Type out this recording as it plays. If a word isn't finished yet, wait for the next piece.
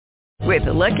With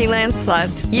the Lucky Land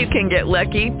Slots, you can get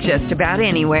lucky just about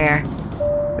anywhere.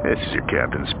 This is your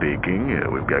captain speaking.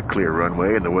 We've got clear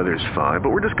runway and the weather's fine,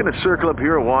 but we're just going to circle up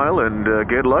here a while and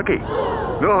get lucky.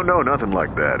 No, nothing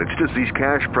like that. It's just these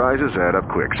cash prizes add up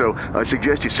quick. So I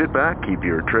suggest you sit back, keep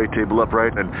your tray table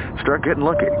upright, and start getting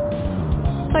lucky.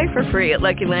 Play for free at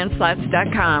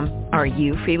LuckyLandSlots.com. Are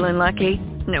you feeling lucky?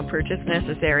 No purchase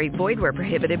necessary. Void where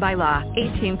prohibited by law.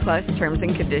 18 plus terms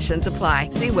and conditions apply.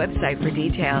 See website for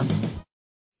details.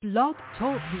 Blog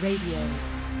Talk Radio.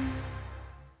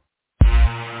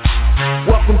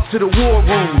 Welcome to the war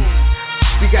room.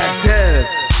 We got Dev,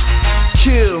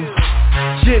 Kill,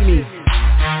 Jimmy,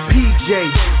 PJ,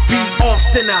 B.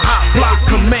 Austin, the hot block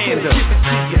commander.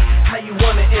 How you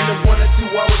want it in a 1 or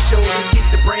 2 hour show to keep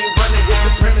the brain running with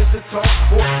the premise to talk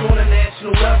sports on a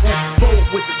national level. Bold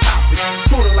with the topics,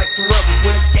 sorta like the rebels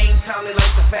when it's game time. They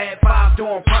like the Fab Five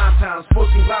during prime time.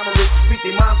 Sports conglomerates speak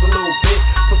their minds a little bit.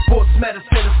 For sports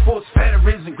medicine and sports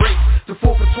veterans and greats. The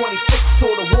 4th and 26th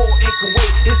tour the war in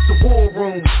Kuwait. It's the war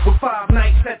room with 5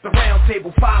 nights at the round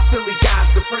table. 5 Philly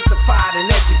guys, diversified and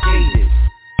educated.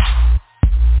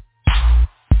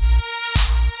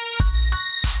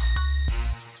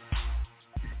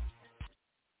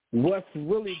 What's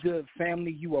really good,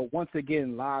 family? You are once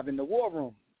again live in the War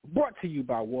Room, brought to you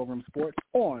by War Room Sports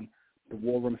on the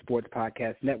War Room Sports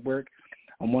Podcast Network.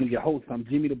 I'm one of your hosts. I'm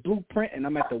Jimmy the Blueprint, and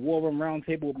I'm at the War Room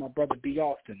Roundtable with my brother B.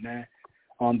 Austin, man.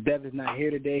 Dev is not here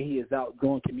today. He is out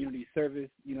doing community service,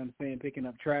 you know what I'm saying, picking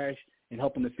up trash and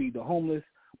helping to feed the homeless.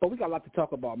 But we got a lot to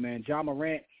talk about, man. Ja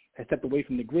Morant has stepped away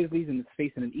from the Grizzlies and is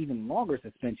facing an even longer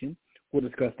suspension. We'll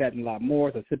discuss that and a lot more.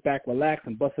 So sit back, relax,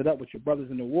 and bust it up with your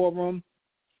brothers in the War Room.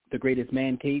 The greatest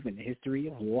man cave in the history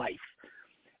of life.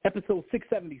 Episode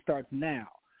 670 starts now.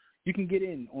 You can get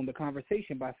in on the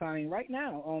conversation by signing right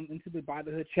now into the By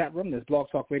the Hood chat room. That's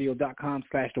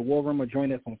blogtalkradio.com/the War Room, or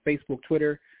join us on Facebook,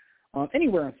 Twitter,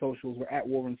 anywhere on socials. We're at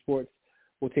War Room Sports.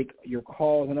 We'll take your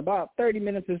calls in about 30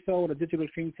 minutes or so. The Digital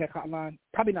Extreme Tech Hotline.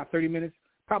 Probably not 30 minutes,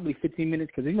 probably 15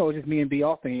 minutes, because, it's just me and B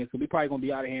Austin here, so we're probably going to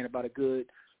be out of here in about a good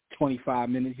 25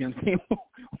 minutes. You know what I'm saying?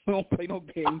 We don't play no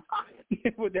games.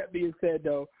 With that being said,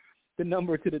 though, the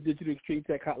number to the Digital Extreme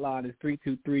Tech Hotline is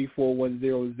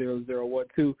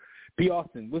 323-410-0012. B.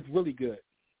 Austin, what's really good?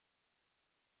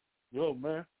 Yo,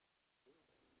 man.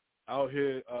 Out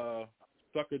here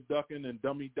sucker ducking and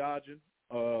dummy dodging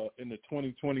in the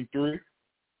 2023.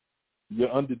 You're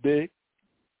underdig.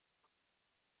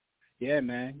 Yeah,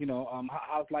 man.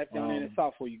 How's life down there in the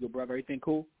South for you, good brother? Everything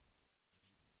cool?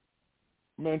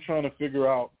 Man, trying to figure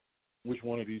out which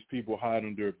one of these people hide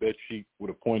under a bed sheet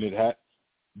with a pointed hat,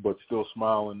 but still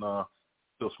smiling my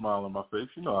face.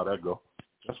 You know how that go.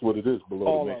 That's what it is below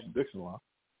all the Mason-Dixon line.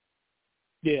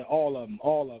 Yeah, all of them,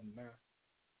 man.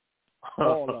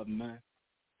 All of them, man.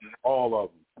 All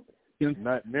of them.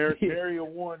 Not nary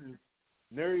one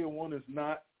is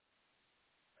not.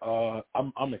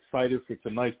 I'm excited for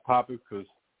tonight's topic because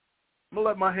I'm gonna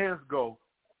let my hands go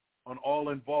on all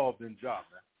involved in Ja,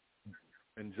 man.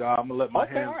 And Ja, I'm gonna let my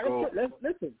hands go. Let's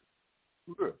listen.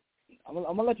 Sure. I'm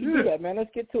gonna let you do that, man.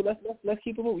 Let's get to it. Let's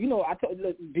keep it moving. I told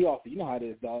you, be off. You know how it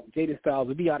is, dog. Jada Styles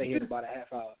will be out of here in about a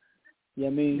half hour. You know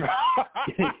what I mean?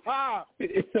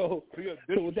 so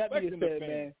with that being said,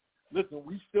 man, listen,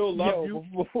 we still love you.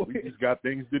 We just got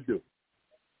things to do.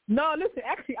 No, listen.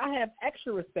 Actually, I have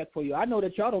extra respect for you. I know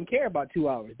that y'all don't care about 2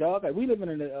 hours, dog. Like, we live in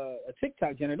a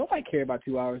TikTok generation. Nobody care about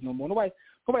 2 hours no more. Nobody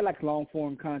likes long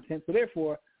form content. So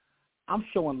therefore, I'm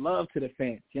showing love to the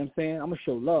fans. You know what I'm saying? I'm gonna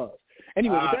show love.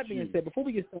 Anyway, with that being said, before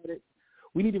we get started,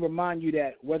 we need to remind you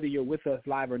that whether you're with us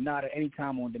live or not, at any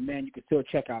time on demand, you can still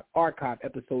check out archive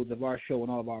episodes of our show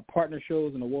and all of our partner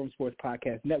shows on the War Room Sports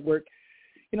Podcast Network.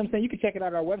 You know what I'm saying? You can check it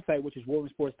out on our website, which is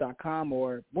warroomsports.com,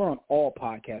 or we're on all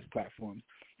podcast platforms.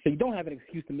 So you don't have an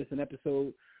excuse to miss an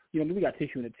episode. We got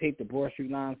Tissue and the Tape, the Broad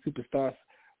Street Line, Superstars.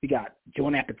 We got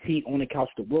Joan Appetit, On the Couch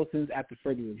with the Wilsons, After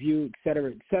Further Review, et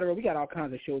cetera, et cetera. We got all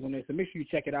kinds of shows on there, so make sure you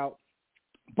check it out.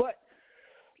 But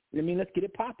let's get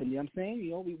it popping. You know what I'm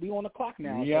saying? We on the clock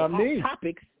now. Yeah, so hot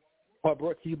topics are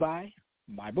brought to you by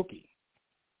MyBookie.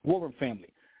 War Room family.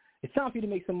 It's time for you to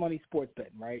make some money sports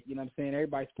betting, right? You know what I'm saying?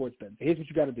 Everybody's sports betting. So here's what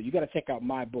you got to do. You got to check out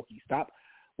MyBookie. Stop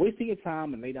wasting your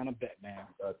time and lay down a bet, man.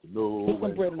 Put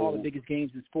some bread on all the biggest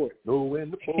games in sports. No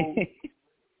in the pool.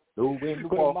 No win the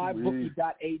Go to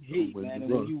mybookie.ag, man, and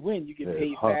when you win, you get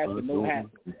paid fast with no hassle.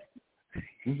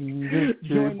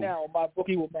 Join now.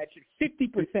 MyBookie will match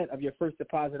 50% of your first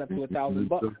deposit up to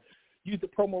 $1,000. Use the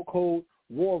promo code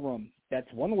WARROOM.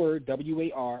 That's one word,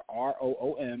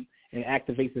 WARROOM, and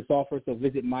activates this offer. So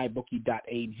visit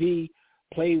mybookie.ag,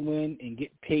 play, win, and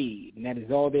get paid. And that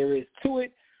is all there is to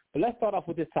it. But let's start off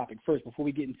with this topic first before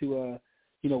we get into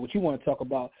what you want to talk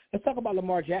about. Let's talk about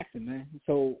Lamar Jackson, man.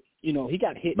 So, he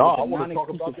got hit with a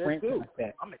non-exclusive franchise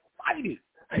tag. I'm excited.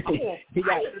 He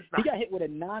got hit with a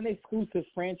non-exclusive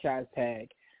franchise tag.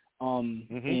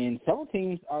 And several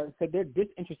teams said they're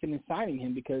disinterested in signing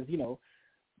him because,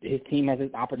 his team has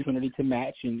an opportunity to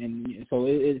match, and so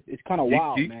it's kind of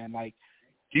wild, man. Like,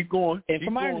 keep going. And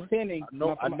from my understanding,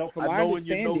 I know in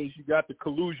your notes you got the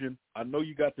collusion. I know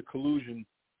you got the collusion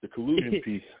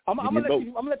piece. I'm gonna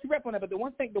let you rep on that. But the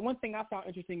one thing I found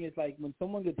interesting is, like, when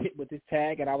someone gets hit with this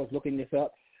tag, and I was looking this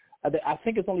up, I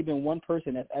think it's only been one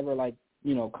person that's ever, like,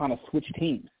 kind of switched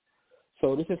teams.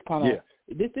 So this is kind of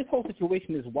this whole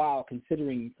situation is wild,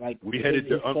 considering, like, we headed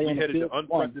to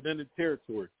unprecedented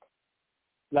territory.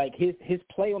 Like, his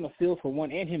play on the field for one,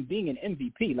 and him being an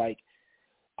MVP. Like,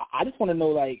 I just want to know,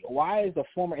 like, why is the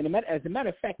former, and as a matter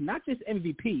of fact, not just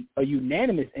MVP, a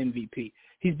unanimous MVP.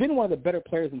 He's been one of the better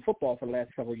players in football for the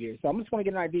last couple of years. So I just want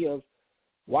to get an idea of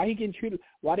why they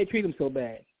treat him so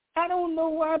bad. I don't know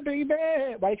why, baby.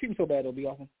 Why they treat him so bad, it'll be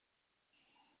awesome.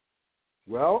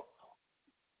 Well,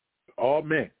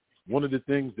 man, one of the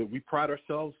things that we pride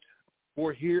ourselves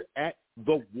for here at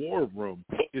the War Room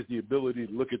is the ability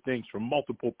to look at things from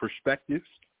multiple perspectives: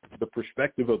 the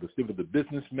perspective of the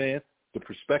businessman, the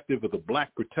perspective of the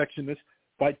black protectionist,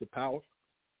 fight the power,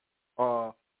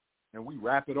 and we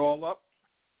wrap it all up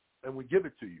and we give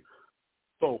it to you.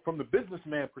 So from the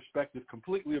businessman perspective,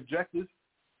 completely objective,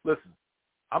 listen,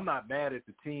 I'm not mad at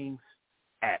the teams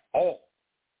at all.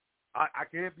 I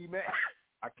can't be mad.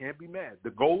 I can't be mad.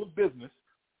 The goal of business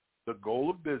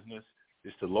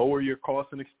is to lower your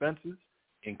costs and expenses,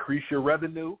 increase your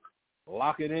revenue,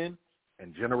 lock it in,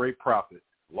 and generate profit.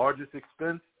 Largest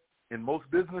expense in most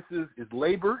businesses is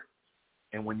labor,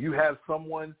 and when you have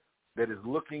someone that is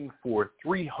looking for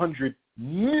 $300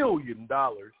 million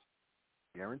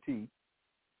guaranteed,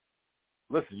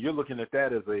 listen, you're looking at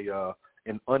that as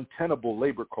an untenable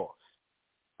labor cost.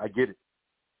 I get it.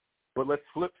 But let's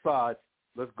flip sides.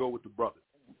 Let's go with the brother.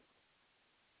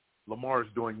 Lamar is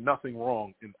doing nothing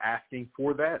wrong in asking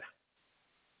for that,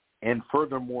 and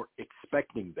furthermore,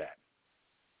 expecting that.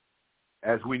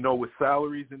 As we know with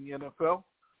salaries in the NFL,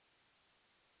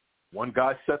 one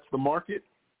guy sets the market,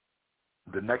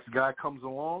 the next guy comes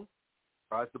along,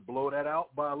 tries to blow that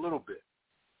out by a little bit.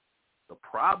 The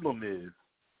problem is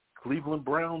Cleveland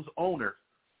Browns owner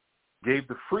gave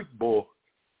the Freak Bull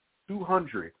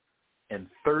 $230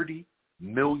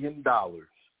 million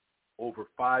over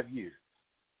 5 years.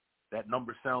 That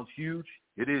number sounds huge.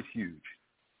 It is huge.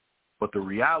 But the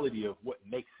reality of what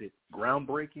makes it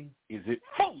groundbreaking is it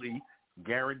fully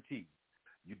guaranteed.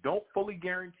 You don't fully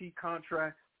guarantee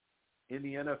contracts in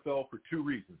the NFL for two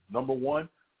reasons. Number one,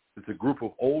 it's a group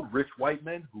of old, rich white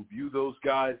men who view those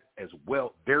guys as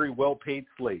very well-paid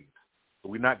slaves. So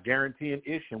we're not guaranteeing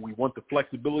ish, and we want the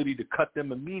flexibility to cut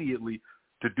them immediately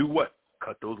to do what?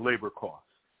 Cut those labor costs.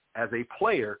 As a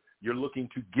player, you're looking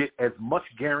to get as much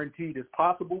guaranteed as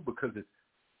possible because it's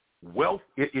wealth.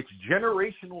 It's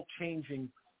generational changing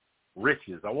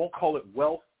riches. I won't call it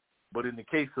wealth, but in the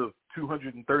case of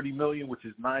 $230 million, which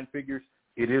is 9 figures,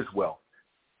 it is wealth.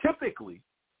 Typically,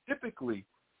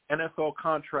 NFL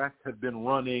contracts have been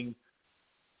running,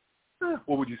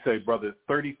 what would you say, brother,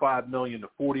 $35 million to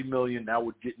 $40 million. Now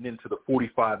we're getting into the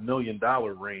 $45 million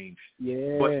range.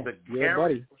 Yeah, but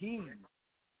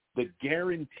the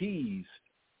guarantees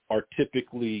are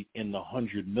typically in the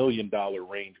 $100 million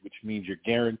range, which means you're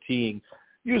guaranteeing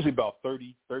usually about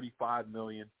 $30, $35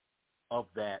 million of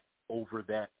that over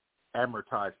that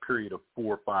amortized period of 4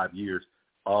 or 5 years.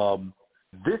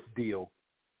 This deal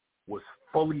was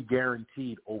fully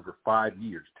guaranteed over 5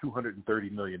 years,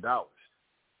 $230 million.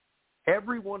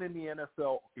 Everyone in the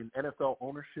NFL, in NFL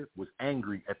ownership, was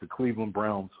angry at the Cleveland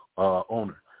Browns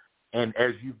owner. And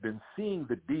as you've been seeing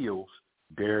the deals,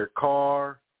 Derek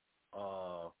Carr,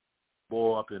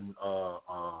 up in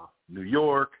New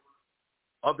York,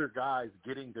 other guys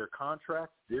getting their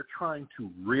contracts, they're trying to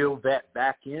reel that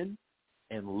back in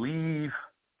and leave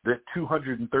the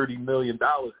 $230 million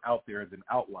out there as an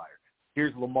outlier.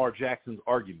 Here's Lamar Jackson's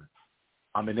argument.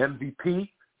 I'm an MVP.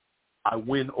 I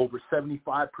win over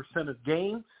 75% of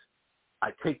games.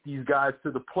 I take these guys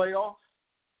to the playoffs.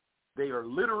 They are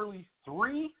literally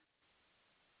 3-12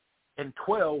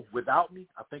 without me.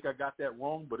 I think I got that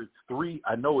wrong, but it's 3.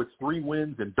 I know it's 3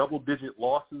 wins and double-digit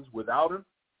losses without him.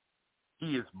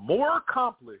 He is more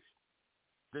accomplished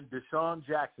than Deshaun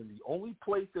Jackson. The only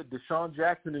place that Deshaun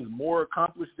Jackson is more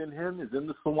accomplished than him is in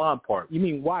the salon part. You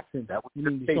mean Watson? You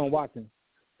mean Deshaun Watson?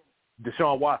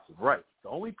 Deshaun Watson, right. The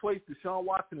only place Deshaun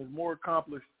Watson is more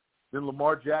accomplished than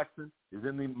Lamar Jackson is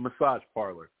in the massage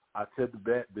parlor. I said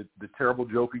the terrible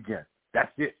joke again.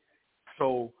 That's it.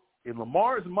 So in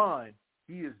Lamar's mind,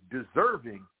 he is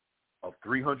deserving of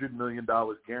 $300 million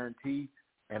guaranteed,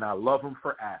 and I love him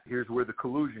for that. Here's where the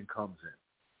collusion comes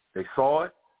in. They saw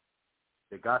it.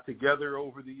 They got together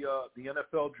over the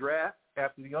NFL draft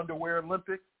after the Underwear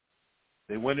Olympics.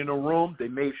 They went in a room. They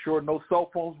made sure no cell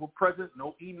phones were present,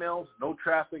 no emails, no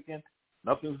trafficking,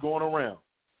 nothing's going around.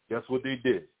 Guess what they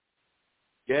did?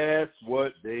 Guess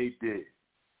what they did?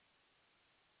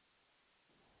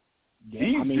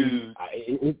 Yeah, These dudes.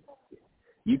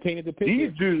 You painted the picture.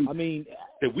 These dudes. I mean,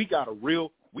 that we gotta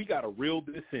reel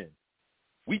this in.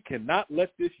 We cannot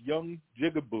let this young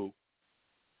jigaboo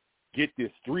get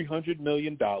this $300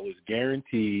 million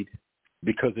guaranteed,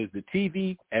 because as the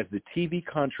TV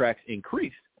contracts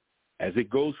increase, as it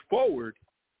goes forward,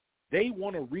 they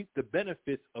want to reap the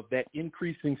benefits of that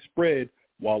increasing spread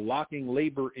while locking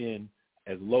labor in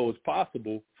as low as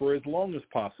possible for as long as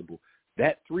possible.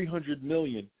 That $300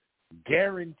 million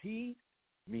guaranteed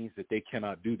means that they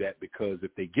cannot do that, because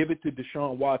if they give it to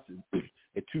Deshaun Watson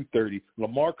at $230,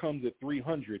 Lamar comes at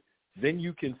 $300, then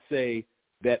you can say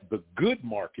that the good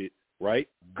market, right?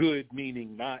 Good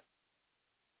meaning not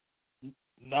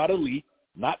elite,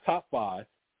 not top five,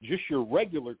 just your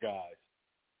regular guys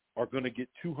are going to get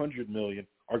 $200 million,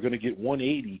 are going to get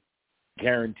 $180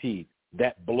 guaranteed.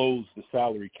 That blows the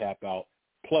salary cap out.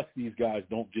 Plus, these guys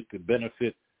don't get the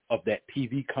benefit of that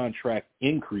TV contract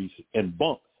increase and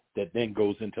bump that then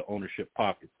goes into ownership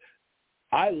pockets.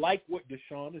 I like what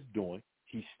Deshaun is doing.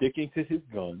 He's sticking to his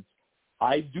guns.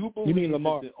 I do believe you mean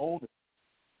Lamar?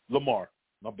 Lamar,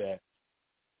 my bad.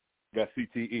 Got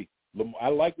CTE. I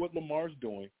like what Lamar's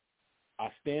doing. I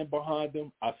stand behind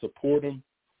him. I support him.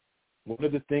 One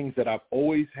of the things that I've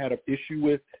always had an issue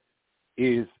with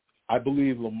is I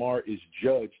believe Lamar is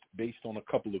judged based on a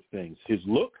couple of things. His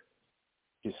look,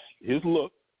 his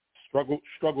look,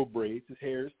 struggle braids, his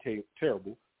hair is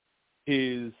terrible.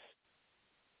 His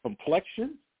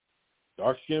complexion,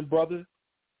 dark-skinned brother,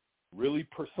 really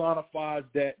personifies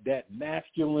that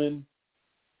masculine,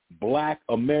 Black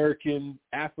American,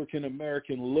 African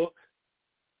American look,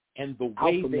 and the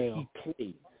way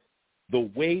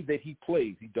he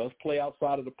plays. He does play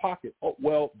outside of the pocket. Oh,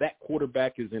 well, that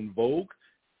quarterback is in vogue.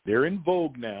 They're in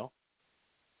vogue now,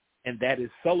 and that is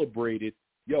celebrated.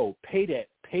 Yo, pay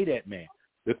that man.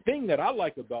 The thing that I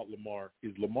like about Lamar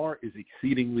is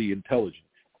exceedingly intelligent.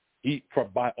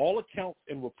 By all accounts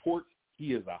and reports,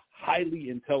 he is a highly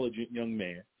intelligent young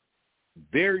man,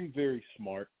 very, very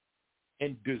smart,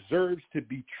 and deserves to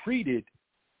be treated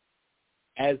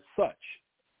as such.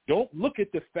 Don't look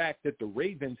at the fact that the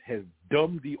Ravens have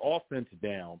dumbed the offense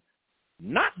down,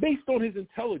 not based on his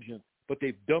intelligence, but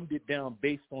they've dumbed it down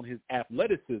based on his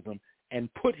athleticism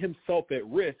and put himself at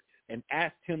risk and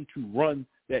asked him to run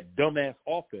that dumbass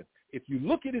offense. If you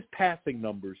look at his passing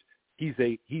numbers, he's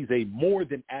a more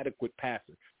than adequate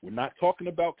passer. We're not talking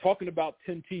about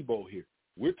Tim Tebow here.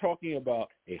 We're talking about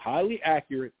a highly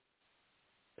accurate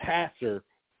passer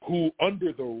who,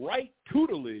 under the right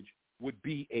tutelage, would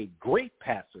be a great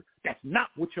passer. That's not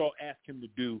what y'all ask him to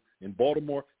do in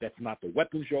Baltimore. That's not the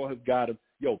weapons y'all have got him.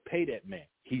 Yo, pay that man.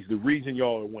 He's the reason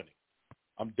y'all are winning.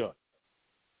 I'm done.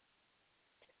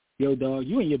 Yo, dog,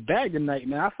 you in your bag tonight,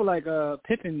 man. I feel like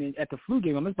Pippen at the flu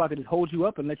game. I'm just about to just hold you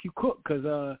up and let you cook,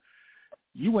 because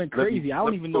you went crazy. I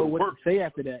don't even know what to say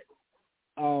after that.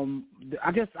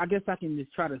 I guess I can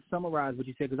just try to summarize what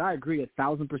you said, because I agree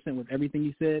 1,000% with everything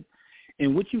you said.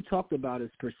 And what you talked about is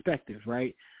perspective,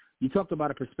 right? You talked about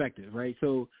a perspective, right?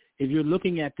 So if you're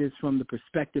looking at this from the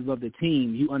perspective of the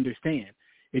team, you understand.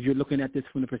 If you're looking at this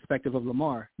from the perspective of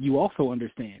Lamar, you also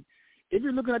understand. If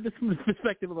you're looking at this from the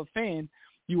perspective of a fan,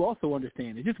 you also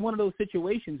understand. It's just one of those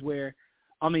situations where,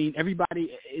 I mean,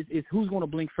 everybody is who's going to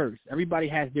blink first. Everybody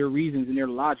has their reasons and their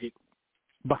logic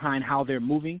behind how they're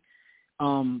moving.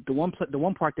 The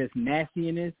one part that's nasty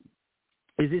in this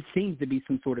is it seems to be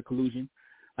some sort of collusion.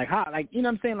 You know what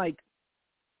I'm saying? Like,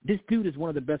 this dude is one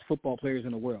of the best football players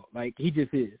in the world. Like, he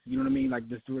just is. You know what I mean? Like,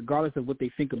 just regardless of what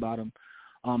they think about him,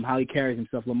 how he carries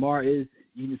himself, Lamar is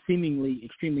seemingly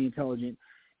extremely intelligent.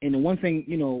 And the one thing,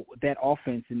 that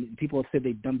offense, and people have said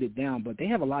they've dumbed it down, but they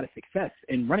have a lot of success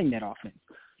in running that offense.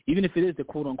 Even if it is the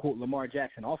quote-unquote Lamar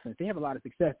Jackson offense, they have a lot of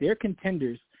success. They're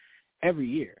contenders every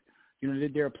year.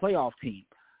 They're a playoff team.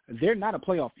 They're not a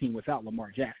playoff team without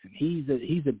Lamar Jackson. He's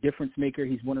a difference maker.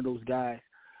 He's one of those guys.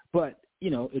 But,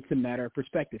 it's a matter of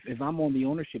perspective. If I'm on the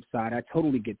ownership side, I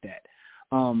totally get that.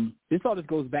 This all just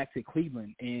goes back to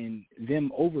Cleveland and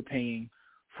them overpaying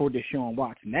for Deshaun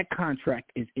Watson. That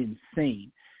contract is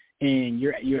insane. And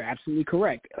you're absolutely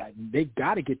correct. They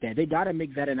got to get that. They got to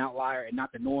make that an outlier and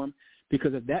not the norm,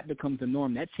 Because if that becomes the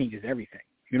norm, that changes everything.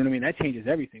 You know what I mean? That changes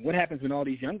everything. What happens when all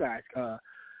these young guys,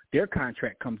 their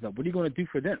contract comes up? What are you going to do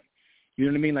for them? You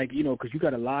know what I mean? Like, you know, because you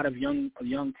got a lot of young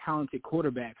talented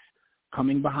quarterbacks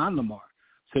coming behind Lamar.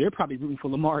 So they're probably rooting for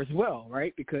Lamar as well,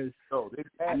 right? Because,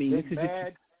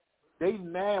 they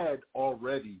mad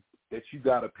already that you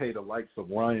got to pay the likes of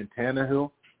Ryan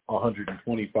Tannehill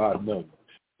 $125 million.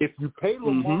 If you pay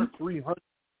Lamar $300,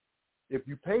 if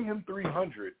you pay him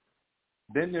 $300,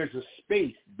 then there's a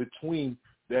space between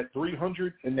that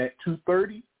 $300 and that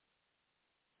 $230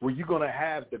 where you're going to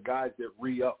have the guys that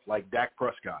re-up like Dak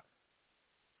Prescott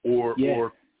or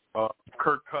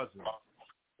Kirk Cousins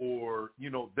or, you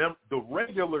know, the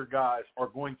regular guys are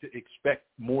going to expect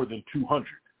more than $200.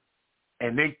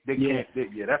 And they can't.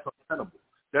 That's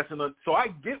untenable. So I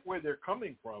get where they're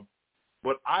coming from,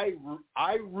 but I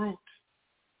root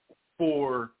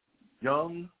for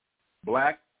young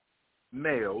black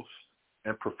males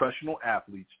and professional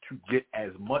athletes to get as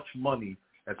much money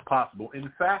as possible.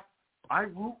 In fact, I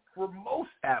root for most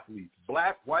athletes,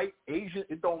 black, white, Asian,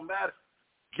 it don't matter.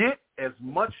 Get as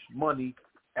much money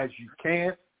as you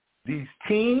can. These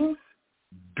teams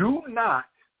do not,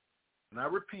 and I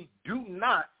repeat, do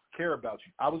not care about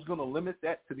you. I was going to limit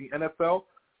that to the NFL,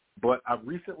 but I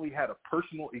recently had a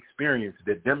personal experience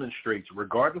that demonstrates,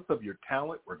 regardless of your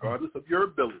talent, regardless of your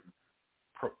ability,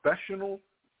 professional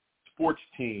sports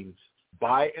teams,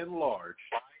 by and large,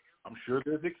 I'm sure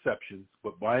there's exceptions,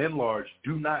 but by and large,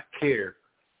 do not care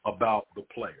about the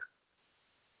player.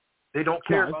 They don't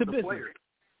care about the player.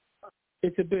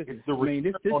 It's a business.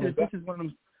 This is one of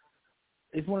them.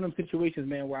 It's one of them situations,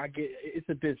 man, where it's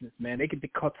a business, man. They can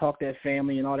talk that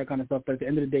family and all that kind of stuff, but at the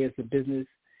end of the day, it's a business,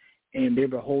 and they're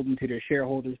beholden to their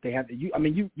shareholders. They have to. You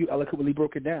eloquently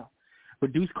broke it down.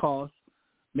 Reduce costs,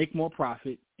 make more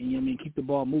profit, and keep the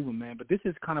ball moving, man. But this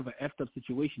is kind of an effed up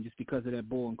situation just because of that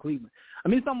bull in Cleveland. I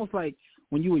mean, it's almost like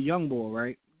when you were a young boy,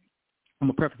 right? I'm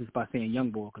going to preface this by saying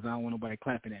young boy because I don't want nobody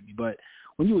clapping at me. But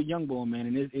when you were a young boy, man,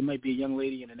 and it might be a young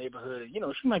lady in the neighborhood, you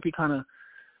know, she might be kind of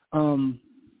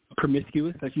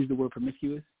promiscuous. Let's use the word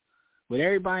promiscuous. With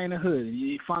everybody in the hood, and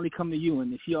you finally come to you,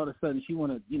 and she all of a sudden, she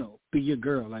want to, you know, be your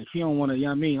girl. Like, she don't want to, you know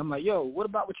what I mean? I'm like, yo, what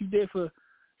about what you did for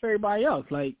everybody else?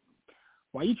 Like,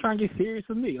 why you trying to get serious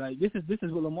with me? Like, this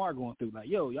is what Lamar going through. Like,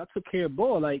 yo, y'all took care of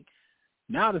Bull. Like,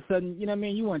 now all of a sudden, you know what I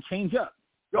mean, you want to change up.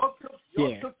 Y'all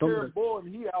took care of Bull,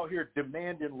 and he out here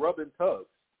demanding rubbing tugs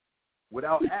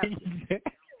without asking.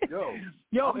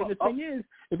 Yo, and the thing is,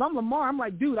 if I'm Lamar, I'm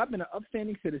like, dude, I've been an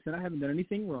upstanding citizen. I haven't done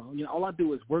anything wrong. You know, all I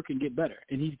do is work and get better,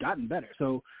 and he's gotten better.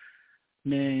 So,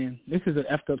 man, this is an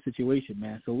effed up situation,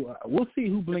 man. So we'll see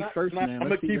who blinks first, man. I'm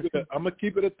gonna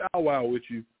keep it a thou wow with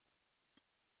you.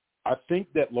 I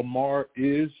think that Lamar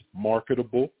is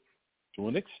marketable to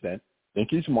an extent. I think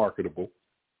he's marketable.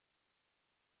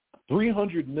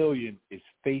 $300 million is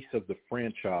face of the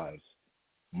franchise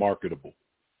marketable.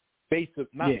 Face of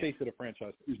the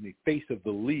franchise, face of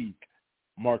the league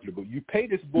marketable. You pay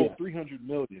this bull $300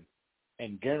 million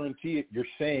and guarantee it, you're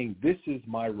saying this is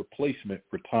my replacement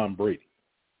for Tom Brady.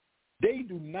 They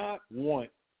do not want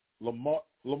Lamar.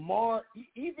 Lamar,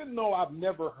 even though I've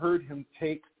never heard him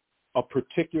take a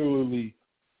particularly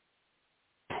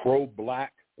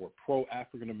pro-black or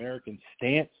pro-African-American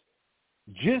stance,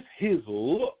 just his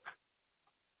look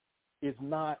is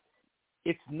not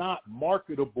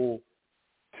marketable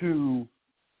to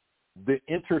the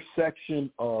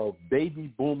intersection of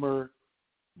baby boomer,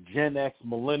 Gen X,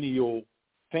 millennial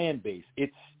fan base.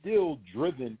 It's still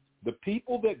driven. The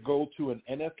people that go to an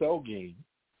NFL game,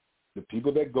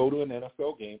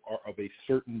 are of a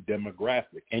certain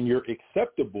demographic, and you're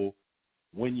acceptable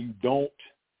when you don't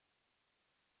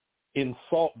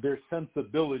insult their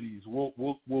sensibilities.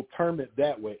 We'll term it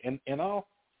that way. And I'm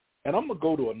gonna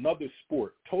go to another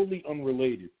sport, totally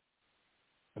unrelated.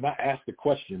 And I asked the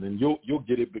question, and you'll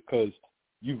get it because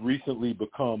you've recently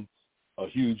become a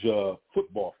huge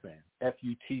football fan,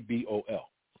 F-U-T-B-O-L.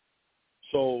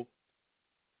 So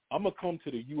I'm going to come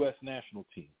to the U.S. national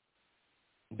team.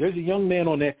 There's a young man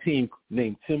on that team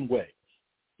named Tim Way.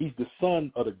 He's the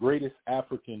son of the greatest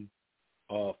African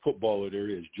footballer there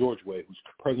is, George Way, who's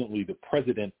presently the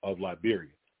president of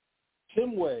Liberia.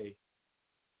 Tim Way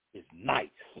is nice.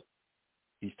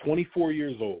 He's 24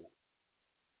 years old.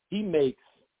 He makes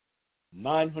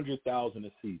 $900,000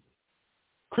 a season.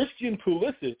 Christian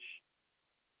Pulisic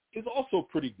is also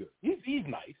pretty good. He's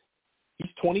nice.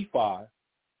 He's 25.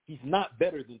 He's not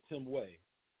better than Tim Way.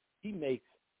 He makes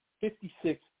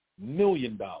 $56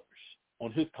 million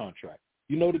on his contract.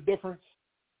 You know the difference?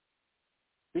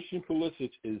 Christian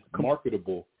Pulisic is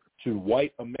marketable to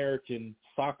white American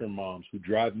soccer moms who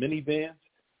drive minivans.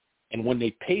 And when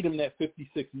they paid him that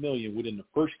 $56 million, within the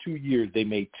first 2 years, they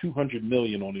made $200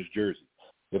 million on his jersey.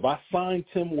 If I sign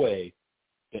Tim Way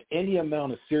to any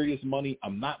amount of serious money,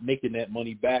 I'm not making that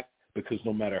money back, because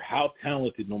no matter how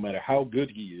talented, no matter how good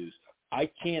he is, I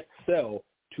can't sell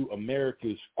to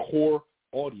America's core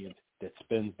audience that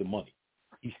spends the money.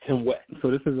 He's Tim Way.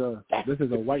 So this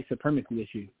is a white supremacy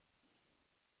issue.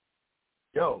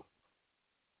 Yo,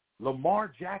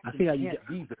 Lamar Jackson can't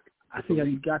be there. I see how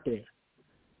you got there.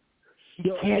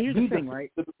 Yo, here's the thing,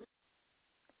 right?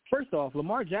 First off,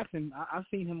 Lamar Jackson, I've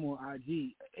seen him on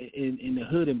IG in the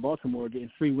hood in Baltimore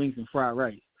getting free wings and fried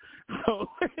rice. So,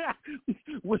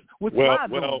 with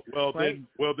slides on, right?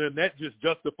 Then that just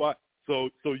justifies. So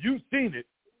you've seen it.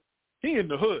 He in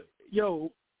the hood.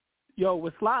 Yo,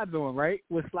 with slides on, right?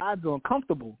 With slides on,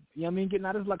 comfortable. You know what I mean? Getting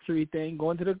out his luxury thing,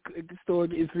 going to the store,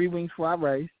 getting free wings, fried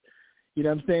rice. You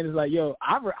know what I'm saying? It's like, yo,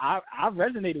 I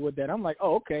resonated with that. I'm like,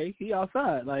 oh, okay, he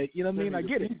outside. Like, you know what I mean? I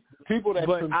get it. People that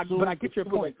I get your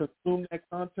point. Consume that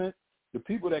content, the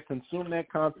people that consume that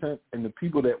content, and the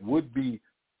people that would be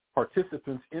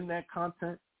participants in that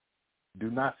content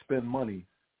do not spend money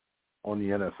on the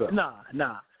NFL. Nah.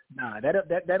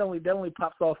 That only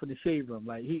pops off in the shade room.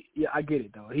 Like I get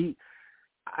it though.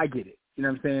 I get it. You know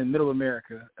what I'm saying? Middle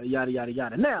America, yada yada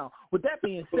yada. Now, with that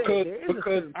being said, there is a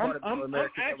certain part of Middle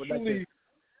America that would like to.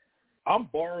 I'm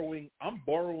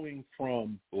borrowing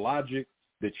from logic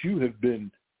that you have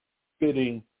been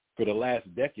spitting for the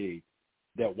last decade.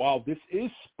 That while this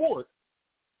is sport,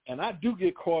 and I do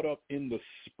get caught up in the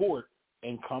sport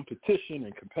and competition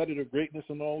and competitive greatness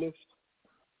and all this,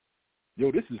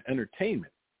 yo, this is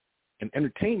entertainment. And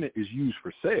entertainment is used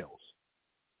for sales.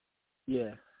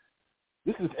 Yeah.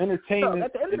 This is entertainment. So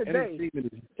at the end of the day,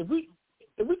 if we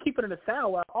keep it in the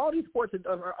sound, while all these sports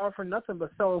are for nothing but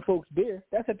selling folks beer,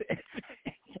 that's at the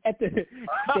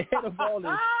head of all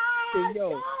this. And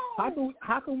yo, how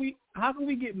can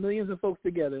we get millions of folks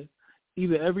together,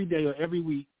 either every day or every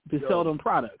week, to sell them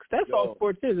products? That's all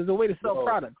sports is. It's a way to sell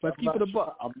products. Let's keep it a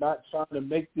buck. I'm not trying to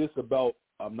make this about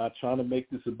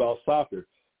soccer,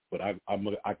 but I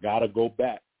gotta go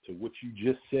back to what you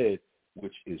just said,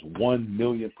 which is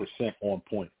 1,000,000% on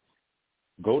point.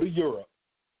 Go to Europe,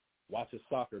 watch a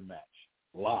soccer match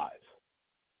live.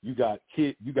 You got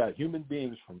human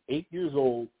beings from 8 years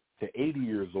old to 80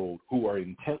 years old who are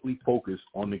intently focused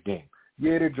on the game.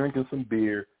 Yeah, they're drinking some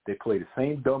beer. They play the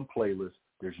same dumb playlist.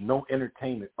 There's no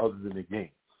entertainment other than the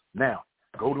game. Now,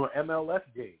 go to an MLS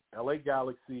game, LA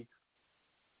Galaxy,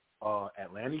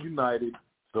 Atlanta United,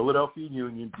 Philadelphia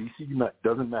Union, DC United,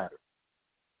 doesn't matter.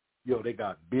 Yo, they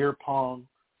got beer pong.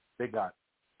 They got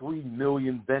 3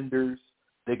 million vendors.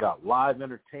 They got live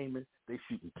entertainment. They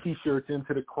shooting T-shirts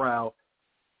into the crowd.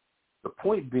 The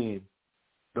point being,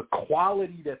 the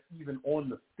quality that's even on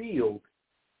the field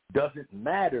doesn't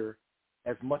matter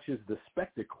as much as the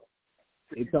spectacle.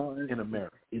 It's all in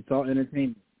America. It's all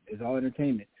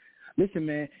entertainment. Listen,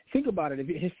 man, think about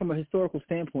it. From a historical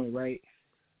standpoint, right?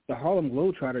 The Harlem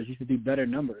Globetrotters used to do better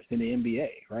numbers than the NBA,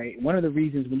 right? One of the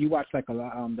reasons when you watch like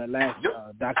that last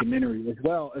documentary, as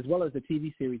well as the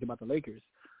TV series about the Lakers,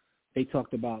 they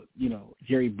talked about, you know,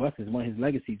 Jerry Buss's, one of his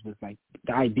legacies was like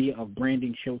the idea of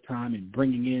branding Showtime and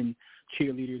bringing in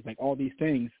cheerleaders, like all these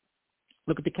things.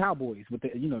 Look at the Cowboys with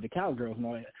the, you know, the Cowgirls and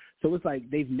all that. So it's like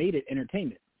they've made it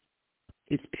entertainment.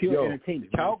 It's pure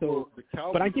entertainment.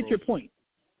 But I get your point.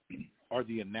 Are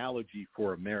the analogy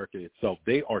for America itself.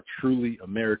 They are truly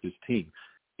America's team.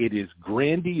 It is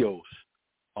grandiose,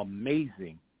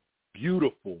 amazing,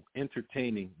 beautiful,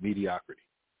 entertaining mediocrity.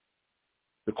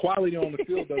 The quality on the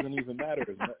field doesn't even matter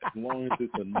as long as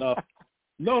it's enough.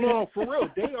 No, for real.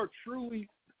 They are truly,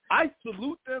 I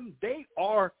salute them.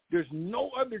 There's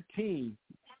no other team.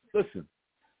 Listen,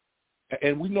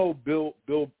 and we know Bill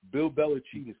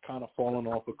Belichick is kind of falling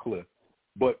off a cliff.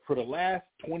 But for the last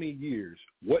 20 years,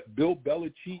 what Bill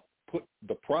Belichick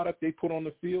the product they put on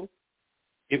the field,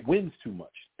 it wins too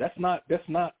much. That's not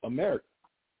America.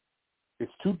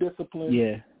 It's too disciplined.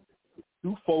 Yeah. It's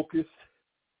too focused.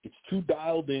 It's too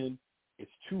dialed in.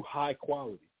 It's too high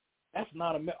quality. That's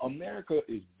not America.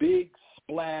 Is big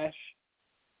splash.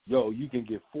 Yo, you can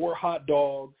get 4 hot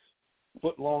dogs,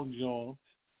 foot-long johns,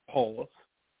 pause,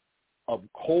 a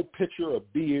whole pitcher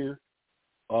of beer,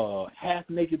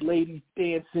 half-naked ladies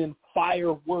dancing,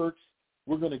 fireworks.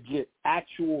 We're going to get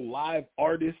actual live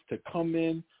artists to come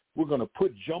in. We're going to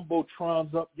put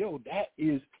jumbotrons up. Yo,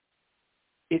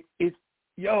 it's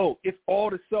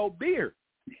all to sell beer.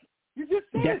 You just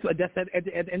said that's at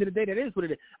the end of the day, that is what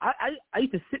it is. I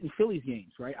used to sit in Phillies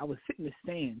games, right? I would sit in the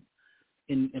stands,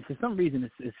 and for some reason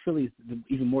it's Phillies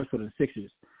even more so than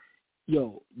Sixers.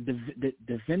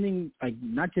 the vending, like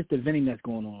not just the vending that's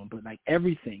going on, but like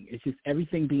everything. It's just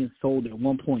everything being sold at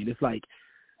one point. It's like,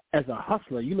 as a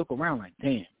hustler, you look around like,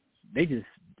 damn, this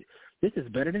is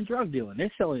better than drug dealing.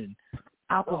 They're selling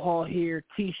alcohol here,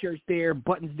 T-shirts there,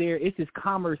 buttons there. It's just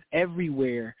commerce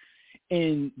everywhere.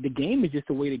 And the game is just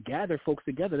a way to gather folks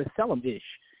together to sell them-ish.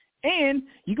 And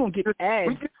you're going to get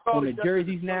ads on the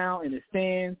jerseys now in the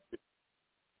stands.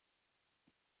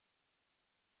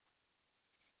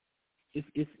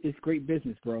 It's great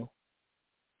business, bro.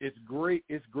 It's great.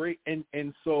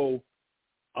 And so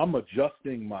I'm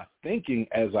adjusting my thinking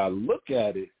as I look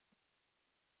at it.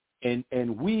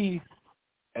 And we,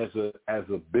 as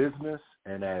a business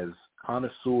and as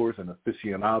connoisseurs and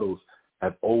aficionados,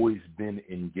 have always been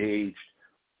engaged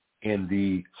in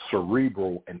the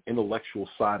cerebral and intellectual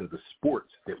side of the sports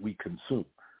that we consume.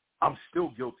 I'm still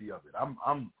guilty of it.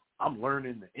 I'm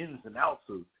learning the ins and outs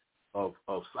of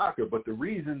soccer, but the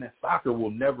reason that soccer will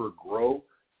never grow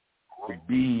to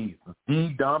be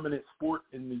the dominant sport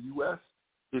in the U.S.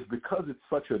 is because it's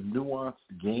such a nuanced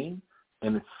game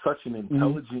and it's such an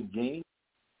intelligent game.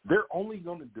 They're only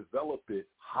going to develop it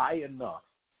high enough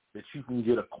that you can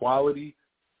get a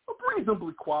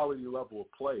reasonably quality level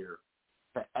of player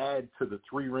to add to the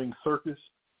three-ring circus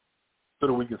so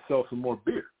that we can sell some more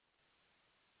beer.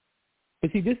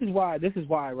 But see, this is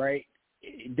why, right,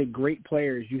 the great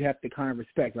players you have to kind of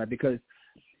respect, right? Because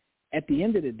at the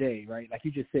end of the day, right, like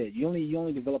you just said, you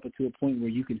only develop it to a point where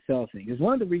you can sell things. It's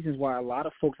one of the reasons why a lot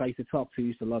of folks I used to talk to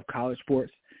used to love college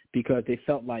sports, because they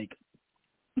felt like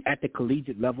at the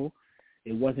collegiate level,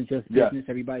 it wasn't just business. Yeah.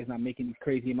 Everybody's not making these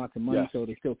crazy amounts of money, so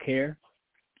they still care.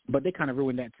 But they kind of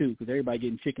ruined that, too, because everybody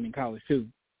getting chicken in college, too.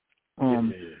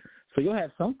 So you'll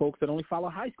have some folks that only follow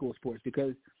high school sports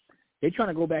because they're trying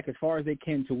to go back as far as they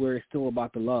can to where it's still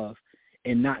about the love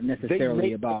and not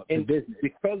necessarily about the business.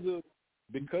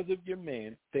 Because of your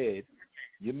man, Fed,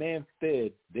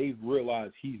 they've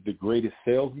realized he's the greatest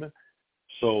salesman.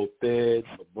 So Fed,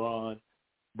 LeBron,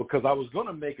 because I was going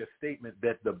to make a statement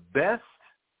that the best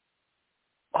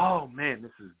 – oh, man,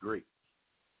 this is great.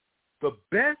 The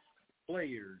best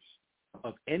players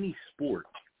of any sport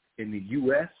in the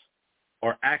U.S.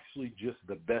 are actually just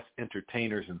the best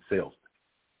entertainers and salesmen.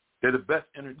 They're the best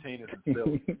entertainers and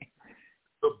salesmen.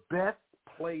 The best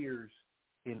players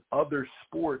in other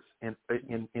sports and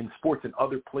in sports in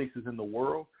other places in the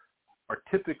world are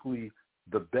typically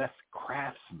the best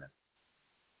craftsmen.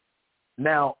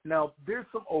 Now there's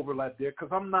some overlap there because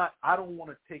I don't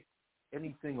want to take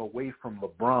anything away from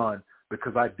LeBron,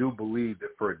 because I do believe that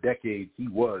for a decade he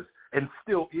was and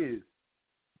still is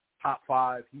top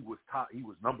 5. He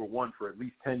was number 1 for at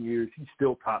least 10 years. He's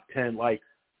still top 10.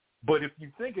 But if you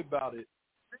think about it,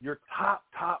 your top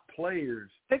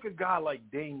players, take a guy like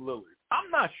Dame Lillard. I'm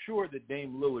not sure that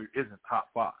Dame Lillard isn't top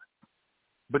 5,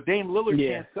 but Dame Lillard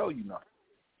can't sell you nothing.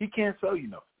 He can't sell you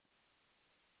nothing.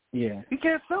 Yeah, he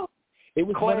can't sell. It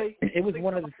was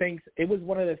one of the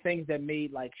things that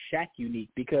made like Shaq unique,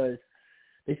 because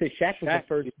they said Shaq was the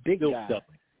first big guy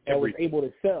that was able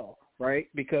to sell, right?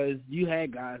 Because you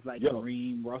had guys like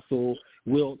Kareem, Russell,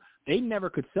 Wilt. They never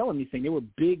could sell anything. They were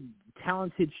big,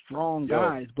 talented, strong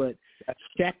guys, but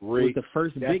Shaq was the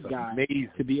first big guy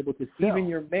to be able to sell. Even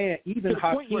your man,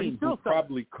 Hakeem,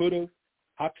 probably could have.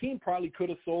 Hakeem probably could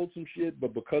have sold some shit,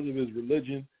 but because of his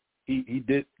religion, he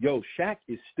did. Shaq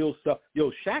is still sell.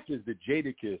 Shaq is the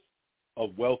Jadakiss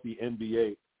of wealthy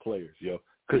NBA players,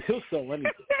 because he'll sell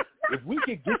anything. If we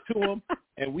could get to him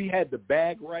and we had the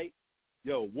bag right,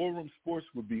 War Room Sports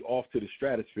would be off to the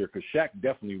stratosphere, because Shaq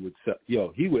definitely would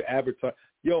sell. He would advertise.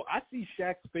 I see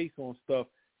Shaq's face on stuff,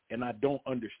 and I don't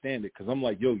understand it, because I'm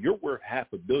like, you're worth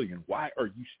 $500 million. Why are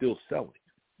you still selling?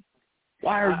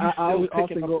 Why are you still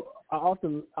picking up? I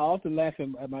often laugh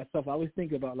at myself. I always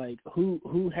think about, like,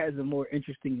 who has a more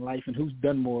interesting life and who's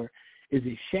done more. Is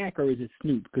it Shaq or is it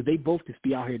Snoop? Because they both just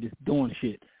be out here just doing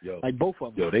shit. Like, both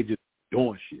of them. They just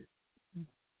doing shit.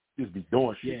 Just be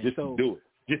doing shit to do it.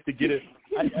 Just to get it.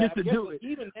 Just to do it.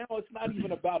 Even now, it's not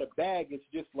even about a bag. It's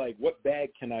just like, what bag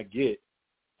can I get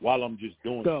while I'm just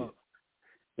doing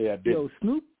shit? Yeah, I did.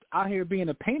 Snoop out here being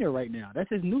a painter right now. That's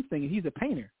his new thing. He's a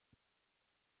painter.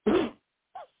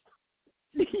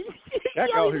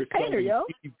 Shaq's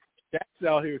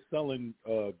out here selling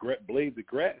blades of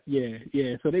grass. Yeah.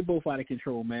 So they both out of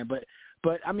control, man.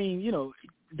 But I mean,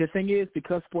 the thing is,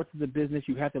 because sports is a business,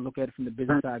 you have to look at it from the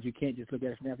business side. You can't just look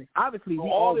at it from everything. Obviously, we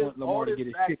all want Lamar to get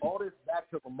his chicken. All this back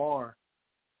to Lamar.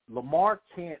 Lamar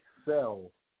can't sell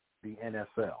the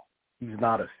NFL. He's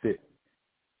not a fit.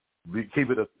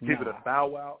 Keep it a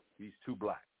bow out. He's too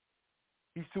black.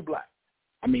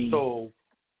 I mean, so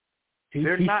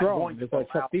they're not strong. going to That's what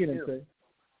Chuck allow Steven him. said.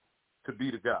 to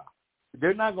be the guy.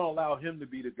 They're not going to allow him to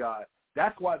be the guy.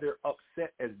 That's why they're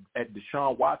upset at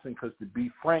Deshaun Watson, because to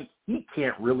be frank, he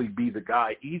can't really be the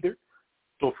guy either.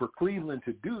 So for Cleveland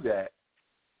to do that,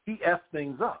 he effed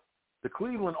things up. The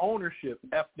Cleveland ownership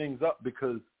effed things up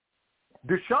because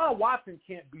Deshaun Watson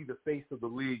can't be the face of the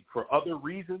league for other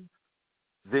reasons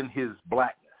than his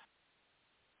blackness.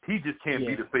 He just can't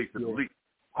be the face of the league.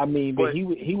 I mean, but he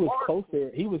was closer.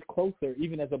 He was closer,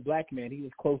 even as a black man. He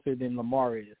was closer than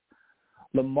Lamar is.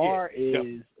 Lamar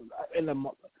is, and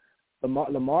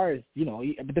Lamar is,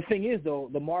 but the thing is, though,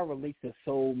 Lamar relates to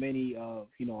so many of,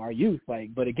 our youth.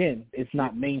 Like, but again, it's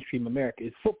not mainstream America.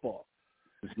 It's football.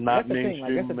 It's not that's the mainstream. Thing.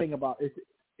 Like, that's the thing about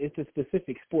it's a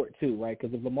specific sport too, right?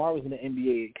 Because if Lamar was in the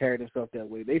NBA and carried himself that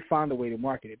way, they find a way to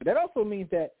market it. But that also means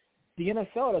that the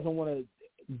NFL doesn't want to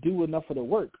do enough of the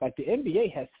work. Like, the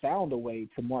NBA has found a way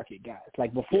to market guys.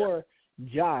 Like, before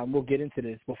Ja, and we'll get into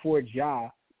this, before Ja,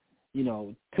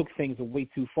 took things way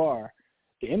too far,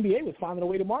 the NBA was finding a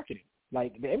way to market it.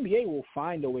 Like, the NBA will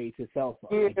find a way to sell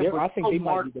something. Yeah, I think they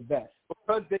might be the best.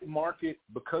 Because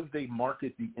they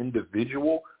market the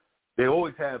individual, they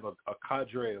always have a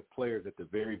cadre of players at the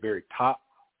very, very top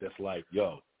that's like,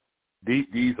 yo,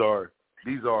 these are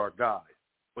our guys.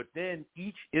 But then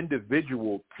each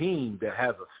individual team that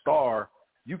has a star,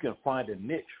 you can find a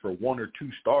niche for one or two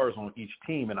stars on each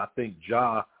team, and I think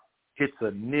Ja hits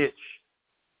a niche.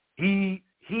 He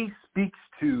speaks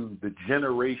to the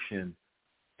generation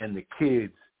and the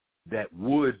kids that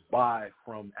would buy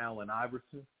from Allen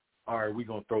Iverson. All right, we're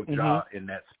gonna throw Ja in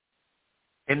that.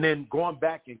 And then going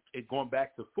back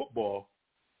to football,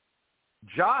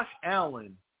 Josh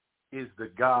Allen is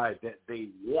the guy that they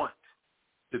want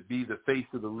to be the face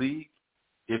of the league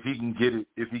if he can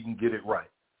get it right.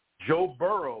 Joe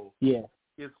Burrow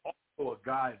is also a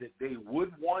guy that they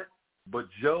would want, but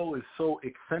Joe is so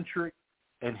eccentric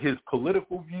and his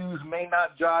political views may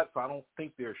not jive, so I don't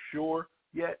think they're sure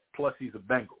yet, plus he's a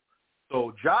Bengal.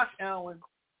 So Josh Allen,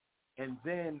 and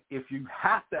then if you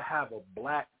have to have a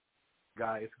black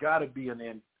guy, it's got to be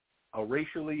a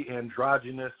racially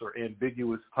androgynous or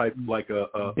ambiguous type, like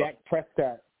a Dak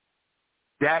Prescott.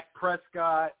 Dak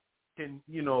Prescott can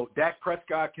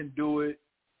do it.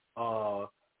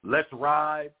 Let's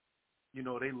Ride.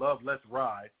 They love Let's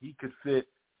Ride. He could fit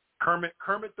Kermit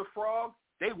the Frog.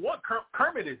 They want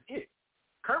Kermit is it.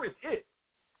 Kermit's it.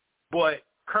 But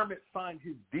Kermit signed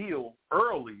his deal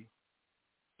early,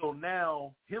 so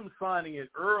now him signing it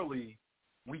early,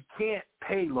 we can't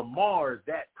pay Lamar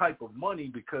that type of money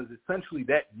because essentially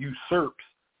that usurps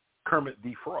Kermit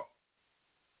the Frog.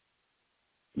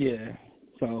 Yeah.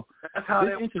 So that's how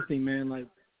it's interesting, man. Like,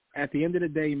 at the end of the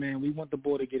day, man, we want the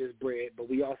boy to get his bread, but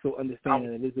we also understand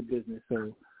that it is a business.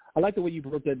 So I like the way you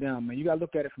broke that down, man. You got to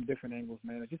look at it from different angles,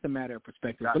 man. It's just a matter of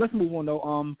perspective. But let's move on,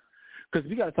 though, because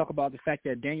we got to talk about the fact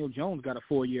that Daniel Jones got a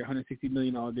 4-year, $160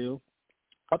 million deal,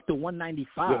 up to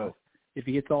 $195 if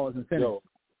he hits all his incentives.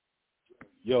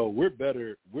 Yo, we're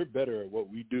better at what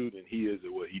we do than he is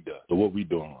at what he does, or what we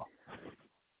doing wrong.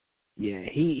 Yeah,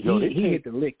 he hit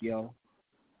the lick, yo.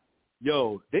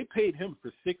 Yo, they paid him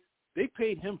for six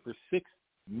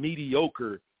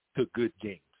mediocre to good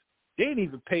games. They didn't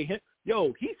even pay him.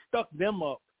 Yo, he stuck them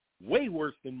up way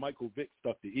worse than Michael Vick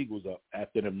stuck the Eagles up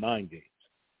after them 9 games.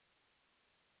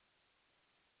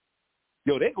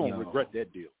 Yo, they're going to regret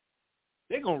that deal.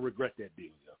 They're going to regret that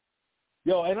deal, yo.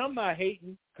 Yo, and I'm not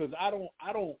hating because I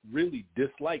don't really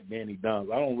dislike Danny Dimes.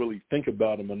 I don't really think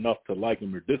about him enough to like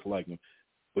him or dislike him.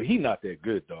 But he not that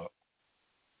good, dog.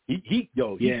 He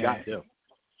got them.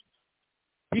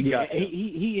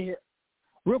 He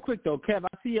real quick though, Kev,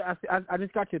 I see you. I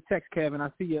just got your text, Kev, and I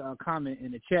see your comment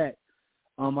in the chat.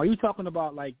 Are you talking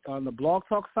about like on the Blog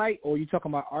Talk site, or are you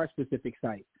talking about our specific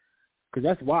site? Because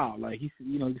that's wild. Like he's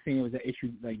saying it was an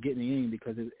issue like getting in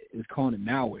because it's calling it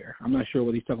malware. I'm not sure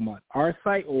whether he's talking about our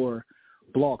site or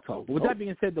Blog Talk. But with that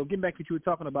being said, though, getting back to what you were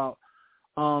talking about,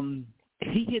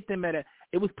 he hit them it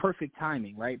was perfect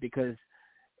timing, right? Because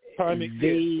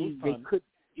they could.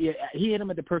 Yeah, he hit him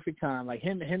at the perfect time, like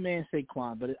him and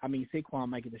Saquon. But I mean, Saquon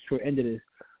might get the short end of this,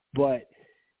 but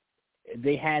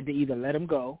they had to either let him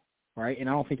go, right? And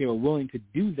I don't think they were willing to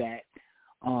do that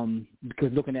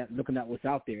because looking at what's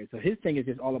out there. So his thing is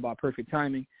just all about perfect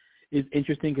timing. It's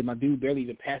interesting because my dude barely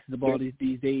even passes the ball these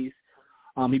days.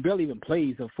 He barely even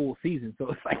plays a full season,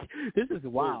 so it's like this is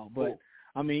wild. But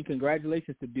I mean,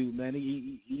 congratulations to dude, man.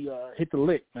 He hit the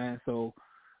lick, man. So.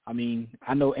 I mean,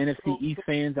 I know NFC East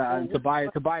fans.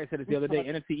 Tobias said it the other day.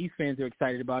 NFC East fans are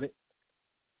excited about it.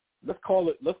 Let's call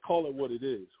it what it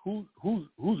is. Who's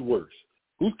worse?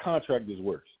 Whose contract is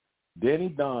worse? Danny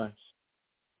Dimes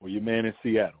or your man in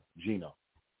Seattle, Geno?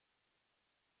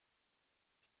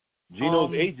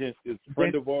 Gino's agent is a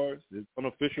friend of ours, his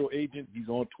unofficial agent. He's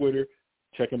on Twitter.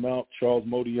 Check him out, Charles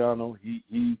Modiano.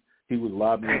 He was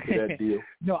lobbying for that deal.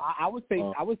 No, I would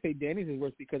say Danny's is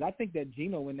worse because I think that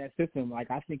Gino in that system,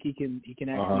 like I think he can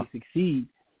actually succeed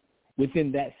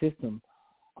within that system.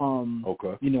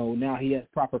 Okay. You know, now he has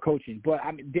proper coaching. But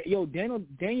I mean,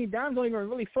 Danny Dimes don't even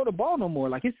really throw the ball no more.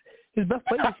 Like his best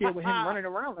play this year with him running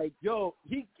around. Like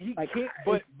he like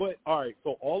but all right.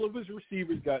 So all of his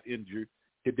receivers got injured.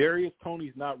 Kadarius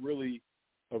Toney's not really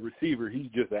a receiver. He's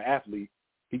just an athlete.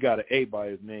 He got an A by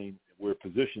his name where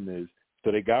position is.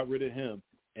 So they got rid of him.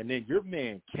 And then your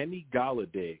man Kenny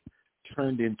Golladay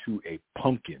turned into a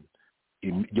pumpkin.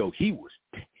 He was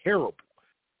terrible.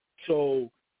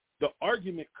 So the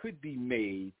argument could be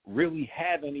made, really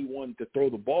have anyone to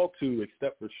throw the ball to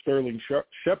except for Sterling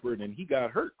Shepard, and he got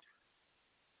hurt.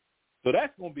 So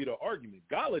that's going to be the argument.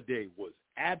 Golladay was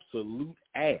absolute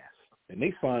ass, and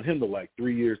they signed him to like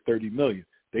 3 years, $30 million.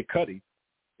 They cut him,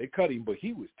 but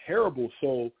he was terrible.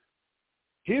 So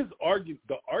the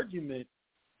argument,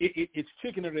 it's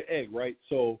chicken or the egg, right?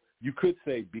 So you could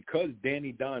say because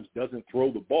Danny Dimes doesn't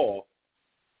throw the ball,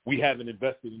 we haven't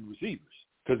invested in receivers.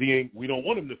 Because we don't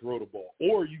want him to throw the ball.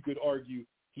 Or you could argue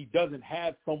he doesn't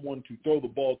have someone to throw the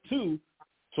ball to,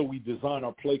 so we design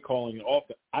our play calling and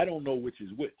offense. I don't know which is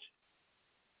which.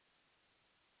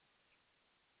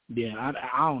 Yeah,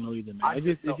 I don't know either, man.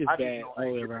 It's just bad all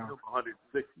the way around.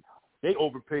 160. They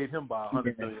overpaid him by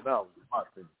 $100 million, in my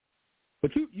opinion.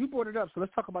 But you brought it up, so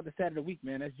let's talk about the stat of the week,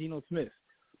 man. That's Geno Smith.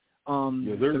 So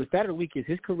yes, the stat of the week is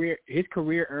his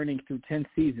career earnings through 10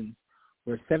 seasons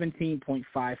were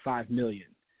 $17.55 million.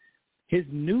 His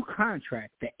new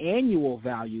contract, the annual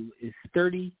value is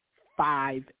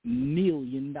 $35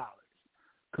 million.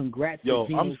 Congrats to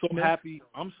Geno I'm so Smith. happy.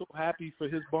 I'm so happy for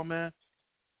his bum ass.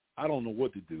 I don't know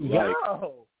what to do.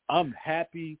 I'm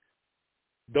happy.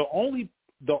 The only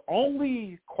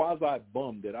quasi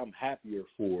bum that I'm happier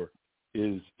for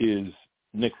is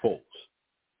Nick Foles.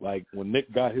 Like when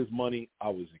Nick got his money, I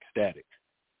was ecstatic.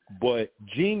 But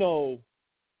Geno,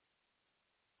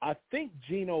 I think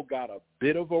Geno got a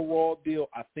bit of a raw deal.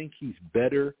 I think he's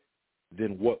better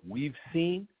than what we've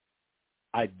seen.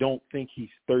 I don't think he's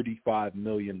 $35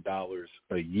 million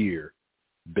a year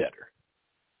better.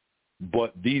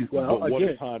 But what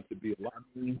a time to be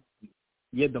alive.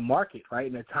 Yeah, the market, right,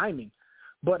 and the timing.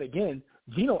 But again,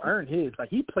 Geno earned his. Like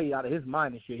he played out of his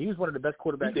mind this year. He was one of the best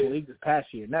quarterbacks in the league this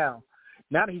past year. Now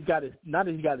that he's got his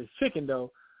chicken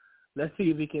though, let's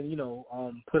see if he can,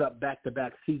 put up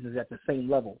back-to-back seasons at the same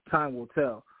level. Time will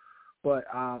tell. But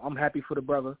I'm happy for the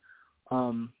brother.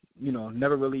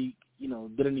 Never really,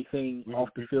 did anything off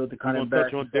the field to kind of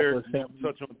embarrass himself.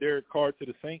 Touch on Derek Carr to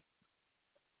the Saints.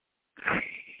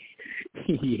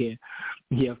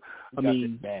 Yeah. I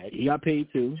mean, he got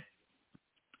paid too.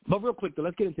 But real quick, though,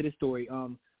 let's get into this story.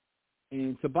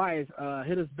 And Tobias,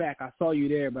 hit us back. I saw you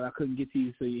there, but I couldn't get to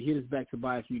you, so you hit us back,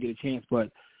 Tobias, when you get a chance. But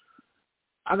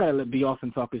I got to let B off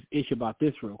and talk this ish about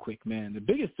this real quick, man. The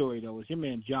biggest story, though, is your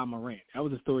man John Morant. That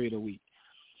was the story of the week.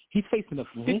 He's facing a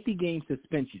 50-game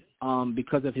suspension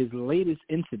because of his latest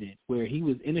incident where he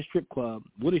was in a strip club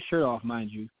with his shirt off, mind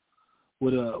you,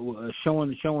 with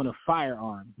showing a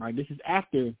firearm. Right. This is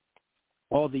after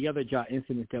all the other Ja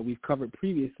incidents that we've covered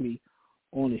previously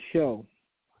on the show.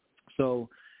 So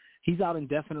he's out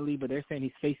indefinitely, but they're saying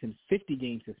he's facing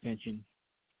 50-game suspension.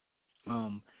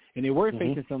 And they were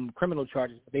facing some criminal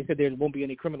charges. They said there won't be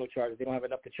any criminal charges. They don't have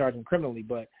enough to charge him criminally.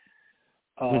 But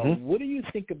what do you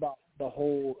think about the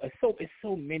whole? It's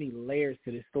so many layers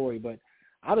to this story. But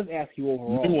I'll just ask you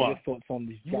overall your thoughts on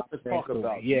this. You want to talk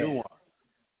about nuance.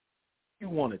 You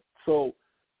want it. So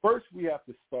first we have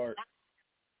to start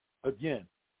again.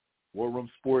 War Room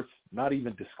Sports, not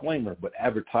even disclaimer, but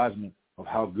advertisement of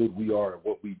how good we are at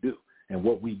what we do. And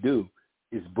what we do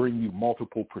is bring you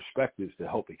multiple perspectives to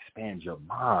help expand your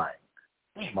mind.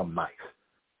 My knife.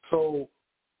 So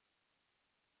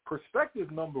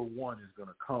perspective number one is going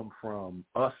to come from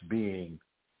us being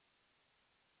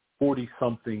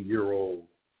 40-something-year-old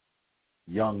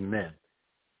young men,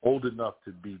 old enough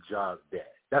to be Ja's dad.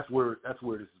 That's where this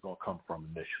is going to come from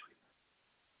initially.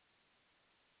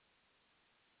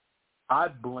 I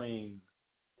blame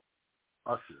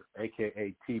Usher,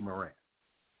 a.k.a. T. Morant.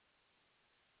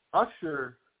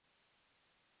 Usher,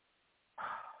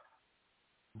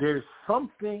 there's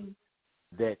something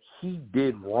that he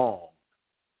did wrong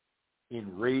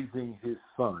in raising his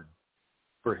son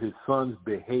for his son's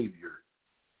behavior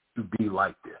to be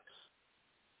like this.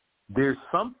 There's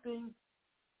something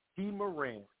T.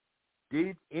 Morant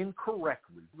did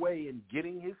incorrectly way in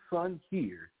getting his son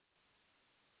here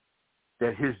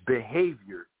that his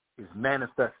behavior is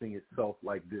manifesting itself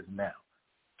like this now.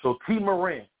 So T.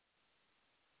 Morant,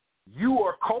 you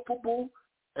are culpable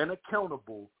and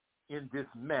accountable in this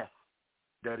mess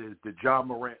that is the Ja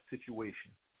Morant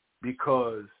situation,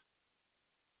 because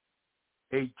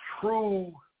a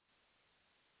true,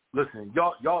 listen,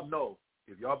 y'all know,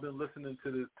 if y'all been listening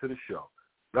to the show,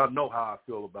 y'all know how I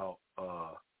feel about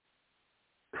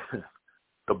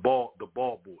the ball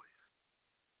boys.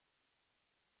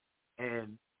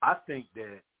 And I think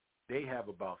that they have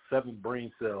about 7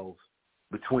 brain cells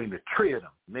between the three of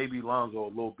them. Maybe Lonzo a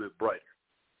little bit brighter.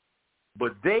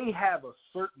 But they have a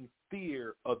certain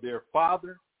fear of their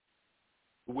father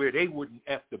where they wouldn't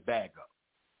F the bag up.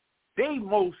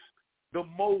 The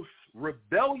most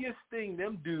rebellious thing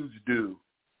them dudes do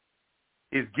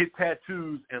is get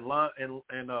tattoos and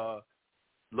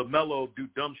LaMelo do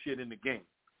dumb shit in the game.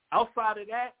 Outside of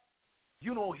that,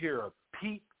 you don't hear a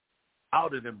peep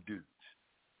out of them dudes.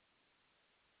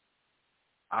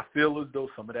 I feel as though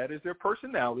some of that is their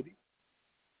personality,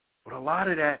 but a lot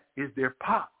of that is their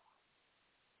pop.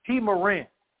 T. Morant,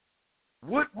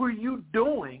 what were you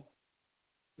doing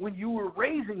when you were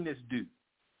raising this dude?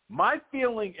 My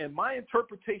feeling and my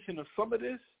interpretation of some of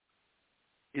this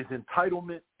is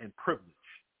entitlement and privilege.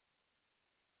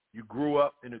 You grew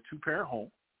up in a 2-parent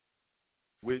home,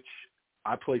 which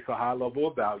I place a high level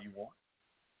of value on.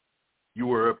 You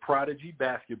were a prodigy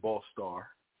basketball star.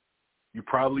 You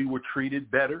probably were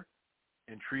treated better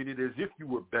and treated as if you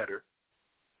were better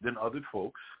than other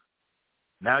folks.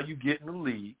 Now you get in the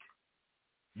league.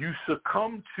 You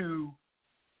succumb to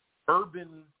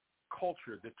urban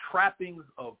culture, the trappings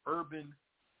of urban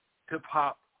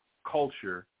hip-hop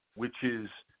culture, which is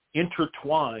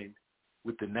intertwined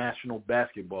with the National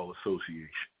Basketball Association.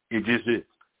 It just is.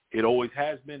 It always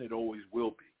has been. It always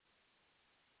will be.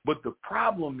 But the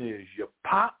problem is your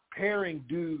pop pairing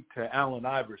dude to Allen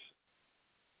Iverson.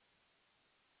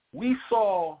 We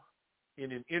saw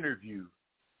in an interview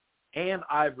Ann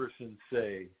Iverson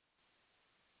say,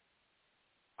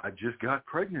 I just got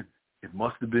pregnant. It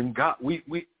must have been God.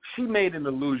 She made an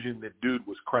illusion that dude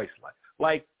was Christ-like.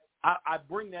 Like, I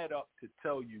bring that up to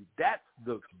tell you that's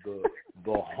the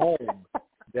home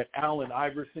that Allen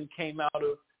Iverson came out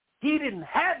of. He didn't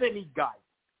have any guidance.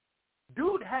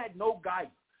 Dude had no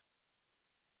guidance.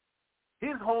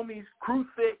 His homies, crew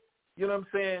thick, you know what I'm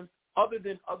saying? Other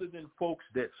than folks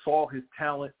that saw his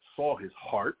talent, saw his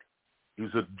heart. He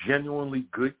was a genuinely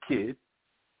good kid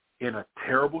in a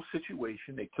terrible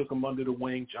situation. They took him under the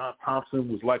wing. John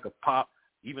Thompson was like a pop.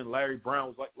 Even Larry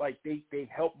Brown was like they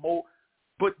helped mold.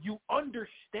 But you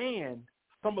understand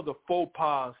some of the faux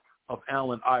pas of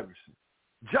Allen Iverson.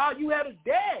 Ja, you had a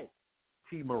dad,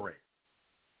 T. Morant.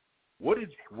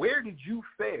 Where did you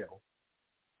fail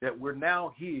that we're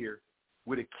now here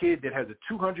with a kid that has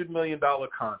a $200 million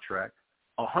contract,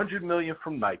 $100 million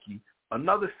from Nike,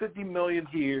 another $50 million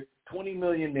here, $20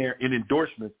 million there in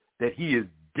endorsements that he is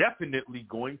definitely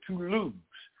going to lose.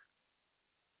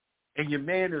 And your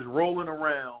man is rolling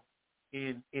around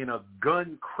in a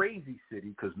gun-crazy city,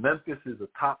 because Memphis is a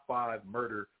top 5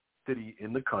 murder city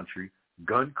in the country,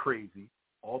 gun-crazy,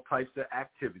 all types of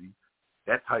activity,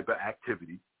 that type of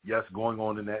activity, yes, going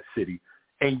on in that city.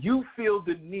 And you feel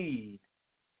the need,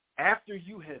 after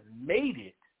you have made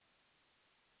it,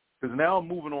 because now I'm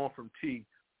moving on from T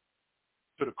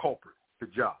to the culprit, to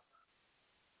Ja.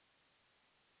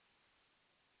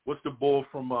 What's the bull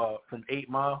from 8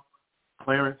 Mile?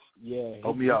 Clarence? Yeah,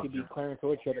 Help me he out, could be Jim. Clarence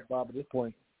or Cheddar Bob at this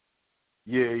point.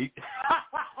 Yeah.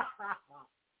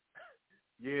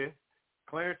 Yeah,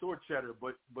 Clarence or Cheddar,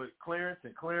 but Clarence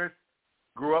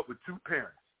grew up with 2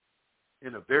 parents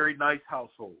in a very nice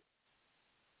household.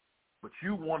 But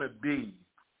you want to be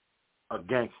a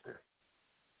gangster.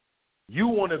 You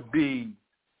want to be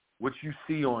what you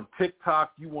see on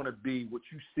TikTok. You want to be what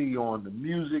you see on the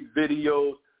music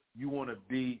videos. You want to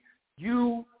be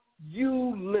you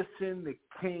listen to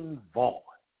King Vaughn.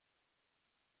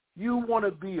 You want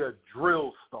to be a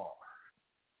drill star.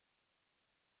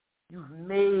 You've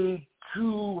made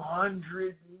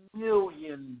 $200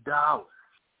 million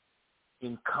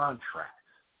in contracts.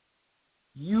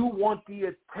 You want the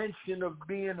attention of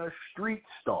being a street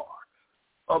star,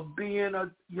 of being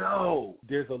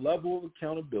there's a level of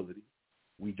accountability.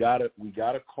 We gotta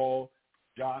call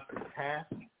Josh to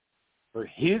task for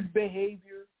his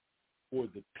behavior, for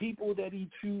the people that he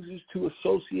chooses to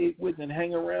associate with and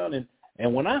hang around.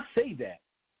 And when I say that,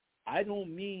 I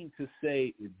don't mean to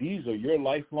say if these are your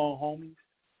lifelong homies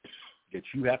that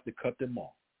you have to cut them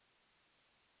off.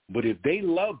 But if they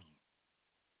love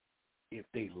you,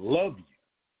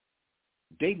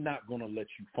 they're not going to let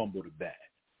you fumble the bag.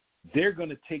 They're going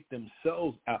to take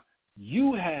themselves out.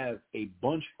 you have a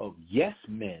bunch of yes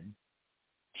men,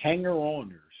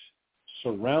 hanger-oners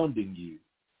surrounding you,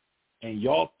 and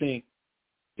y'all think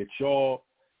that y'all,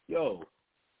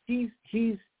 he's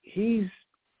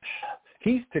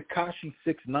Tekashi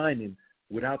 6ix9ine and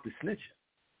without the snitching.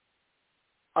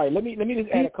 All right, let me just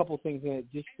add a couple things in,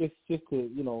 just to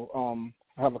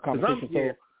have a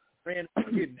conversation. I'm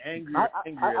getting angrier as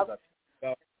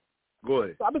I go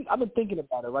ahead. So I've been thinking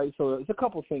about it, right? So it's a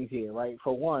couple things here, right?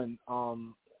 For one,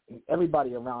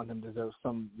 everybody around him deserves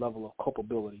some level of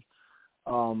culpability.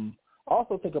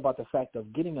 Also think about the fact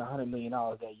of getting $100 million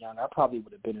that young. I probably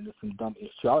would have been into some dumb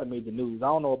issue. I would have made the news. I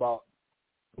don't know about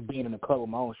being in the club with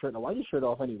my own shirt. Now, why your shirt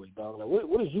off anyway, dog? Like,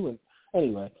 what is you in?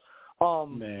 Anyway.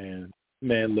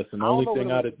 Man, listen, the only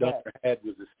thing I'd have done had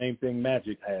was the same thing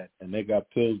Magic had, and they got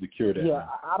pills to cure that. Yeah,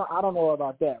 I don't know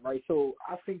about that, right? So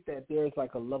I think that there's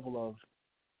like a level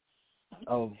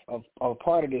of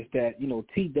part of this that,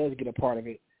 T does get a part of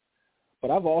it. But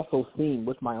I've also seen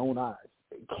with my own eyes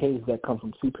kids that come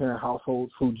from two-parent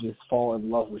households who just fall in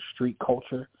love with street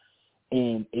culture,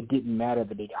 and it didn't matter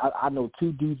that I know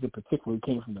two dudes in particular who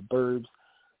came from the burbs,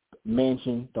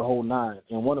 mansion, the whole nine,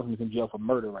 and one of them is in jail for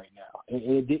murder right now.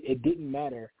 And it didn't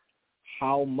matter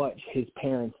how much his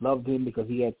parents loved him because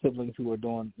he had siblings who were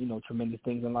doing, tremendous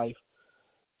things in life.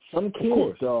 Some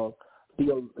kids, dog,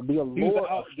 the allure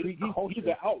of street culture. He's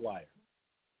an outlier.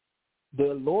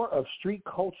 The allure of street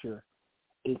culture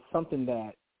is something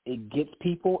that it gets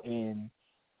people, and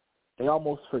they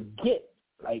almost forget.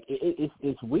 Like,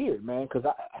 it's weird, man, because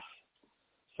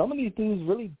some of these dudes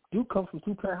really do come from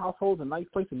two-parent households and nice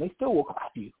places, and they still will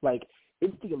clap you. Like,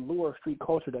 it's the allure of street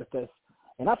culture that's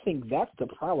and I think that's the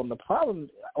problem. The problem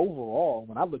overall,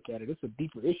 when I look at it, it's a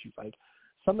deeper issue. Like,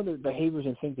 some of the behaviors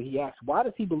and things that he acts, why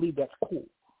does he believe that's cool?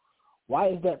 Why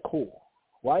is that cool?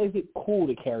 Why is it cool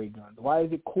to carry guns? Why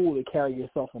is it cool to carry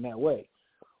yourself in that way?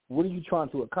 What are you trying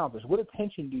to accomplish? What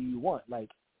attention do you want? Like,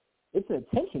 it's an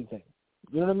attention thing.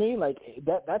 You know what I mean? Like,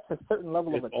 that's a certain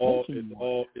level of attention.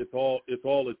 It's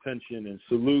all attention. And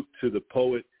salute to the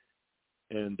poet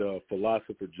and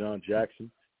philosopher John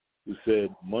Jackson, who said,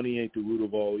 "Money ain't the root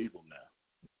of all evil now.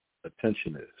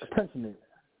 Attention is." Attention is.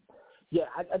 Yeah,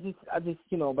 I just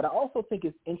but I also think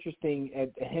it's interesting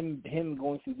at him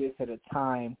going through this at a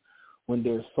time when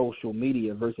there's social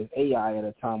media versus AI at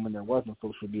a time when there wasn't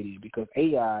social media, because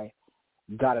AI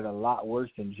got it a lot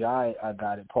worse than Jai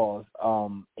got it, pause.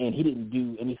 And he didn't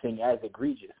do anything as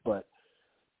egregious, but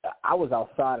I was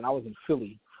outside and I was in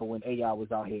Philly for when AI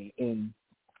was out here, and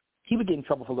he would get in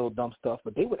trouble for little dumb stuff,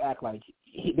 but they would act like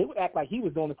he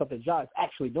was doing the stuff that Jai is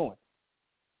actually doing.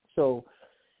 So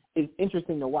it's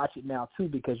interesting to watch it now too,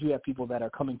 because you have people that are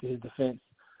coming to his defense,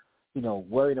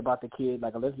 worried about the kid.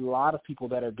 Like, there's a lot of people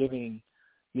that are giving,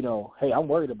 hey, I'm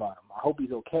worried about him. I hope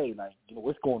he's okay. Like,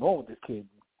 what's going on with this kid?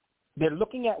 They're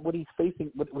looking at what he's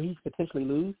facing, what he's potentially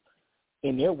lose,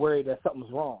 and they're worried that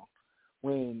something's wrong.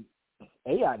 When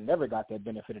AI never got that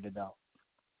benefit of the doubt.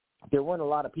 There weren't a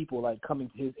lot of people, like, coming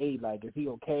to his aid, like, is he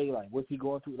okay? Like, what's he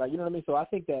going through? Like, you know what I mean? So I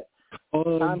think that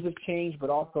times have changed, but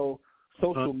also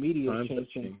social media has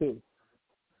changed things too.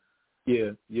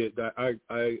 Yeah, I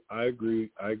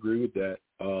agree. I agree with that.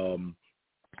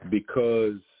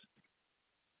 Because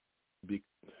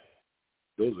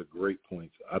those are great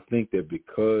points. I think that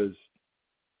because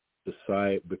of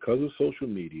social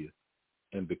media,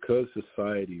 and because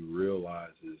society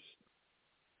realizes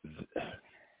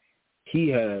he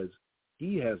has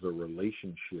a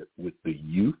relationship with the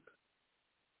youth,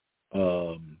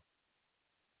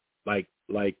 like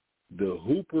the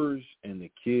hoopers and the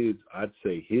kids, I'd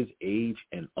say his age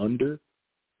and under,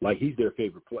 like, he's their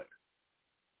favorite player.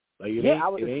 Like,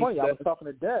 it's funny. I was talking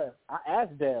to Dev. I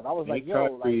asked Dev. I was like,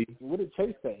 "Yo, like, what did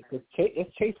Chase say?" Because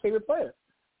it's Chase's favorite player.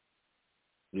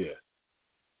 Yeah.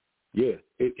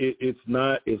 It's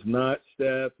not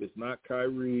Steph. It's not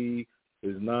Kyrie.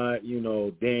 It's not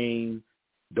Dame.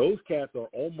 Those cats are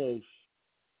almost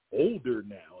older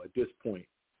now at this point.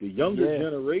 The younger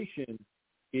generation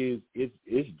is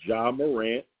Ja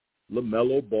Morant,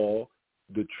 LaMelo Ball,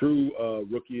 the true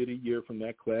rookie of the year from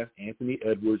that class, Anthony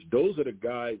Edwards. Those are the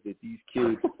guys that these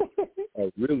kids are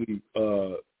really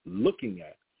looking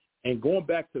at. And going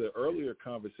back to the earlier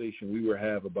conversation we were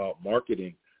having about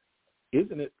marketing,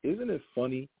 isn't it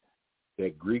funny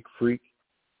that Greek Freak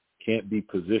can't be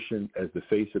positioned as the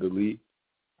face of the league?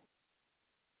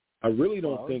 I really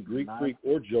don't think Greek Freak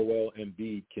or Joel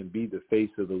Embiid can be the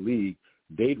face of the league.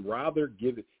 They'd rather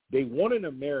give it. They want an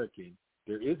American.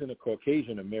 There isn't a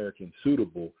Caucasian American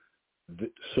suitable.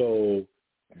 So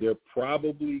they're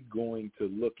probably going to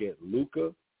look at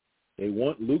Luka. They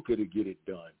want Luka to get it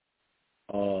done.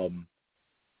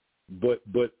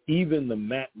 But even the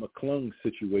Matt McClung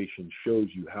situation shows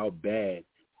you how bad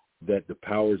that the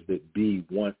powers that be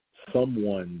want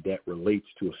someone that relates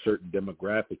to a certain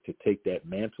demographic to take that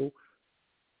mantle.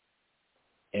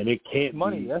 And it can't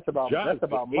money. be. That's about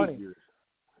money.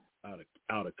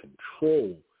 Out of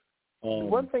control.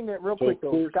 One thing that real quick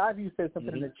though, Skyview said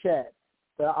something in the chat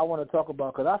that I want to talk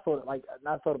about because I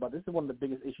thought about this is one of the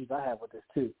biggest issues I have with this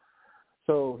too.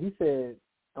 So he said,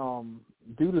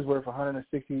 dude is worth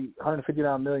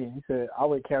 $159 million. He said I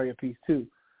would carry a piece too.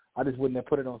 I just wouldn't have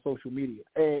put it on social media.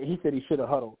 And he said he should have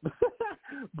huddled.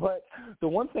 But the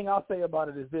one thing I'll say about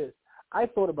it is this. I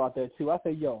thought about that too. I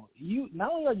say, yo, you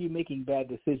not only are you making bad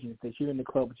decisions that you're in the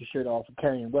club with your shirt off and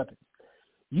carrying weapons,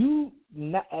 you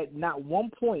at not one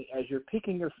point as you're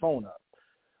picking your phone up,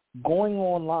 going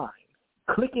online,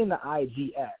 clicking the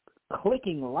IG app,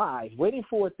 clicking live, waiting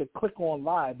for it to click on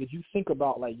live, did you think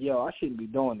about like, yo, I shouldn't be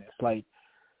doing this? Like,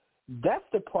 that's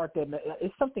the part that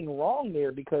it's something wrong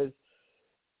there because,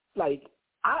 like,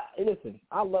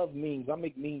 I love memes. I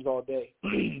make memes all day.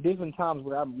 There's been times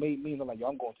where I made memes. I'm like, yo,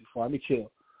 I'm going too far. Let me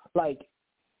chill. Like,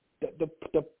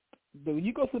 when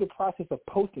you go through the process of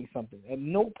posting something, at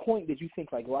no point did you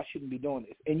think like, well, I shouldn't be doing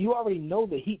this. And you already know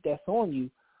the heat that's on you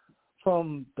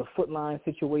from the Foot Line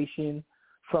situation,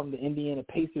 from the Indiana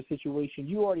Pacers situation.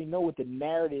 You already know what the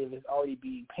narrative is already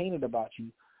being painted about you.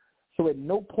 So at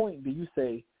no point do you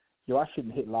say, yo, I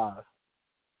shouldn't hit live.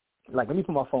 Like, let me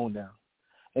put my phone down.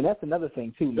 And that's another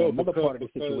thing too, man. Another part of the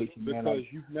situation, man. Because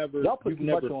like, you've never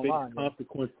faced online,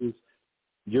 consequences.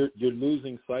 You're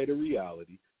losing sight of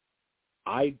reality.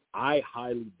 I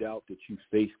highly doubt that you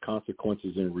face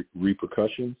consequences and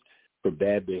repercussions for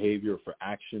bad behavior or for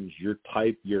actions. You're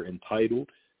entitled,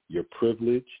 you're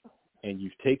privileged, and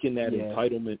you've taken that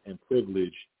entitlement and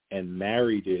privilege and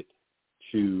married it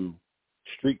to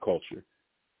street culture,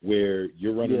 where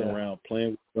you're running around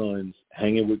playing with guns,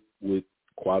 hanging with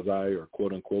quasi or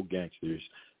quote-unquote gangsters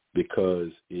because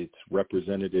it's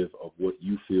representative of what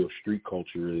you feel street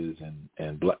culture is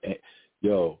and black.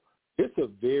 Yo, it's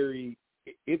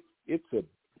a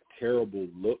terrible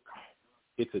look.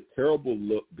 It's a terrible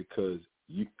look because,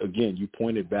 you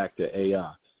pointed back to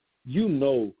AI. You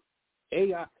know,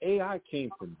 AI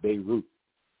came from Beirut.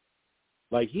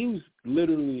 Like, he was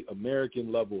literally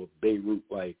American level of Beirut,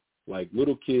 like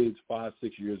little kids, 5,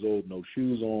 6 years old, no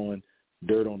shoes on,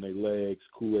 dirt on their legs,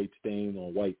 Kool-Aid stain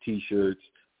on white T-shirts,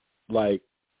 like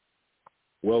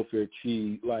welfare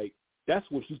cheese. Like, that's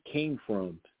what he came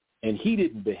from. And he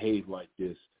didn't behave like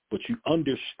this, but you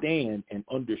understand and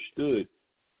understood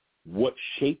what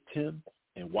shaped him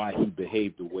and why he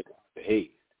behaved the way he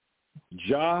behaved.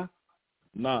 Ja,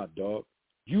 nah, dog,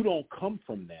 you don't come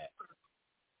from that.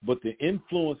 But the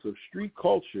influence of street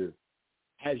culture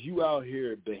has you out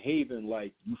here behaving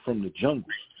like you from the jungle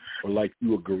or like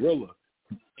you a gorilla.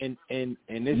 And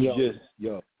it's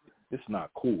it's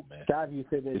not cool, man. You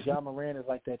said that John Moran is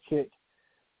like that chick.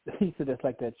 He said that's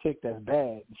like that chick that's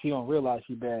bad. She don't realize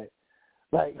she bad.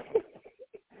 Like,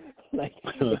 like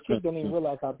the chick don't even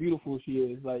realize how beautiful she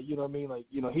is. Like, you know what I mean? Like,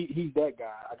 you know, he's that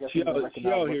guy. I guess she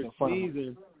out here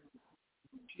sneezing.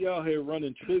 She out here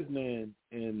running Trizman,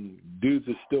 and dudes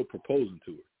are still proposing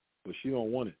to her, but she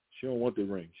don't want it. She don't want the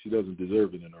ring. She doesn't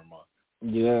deserve it in her mind.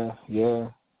 Yeah.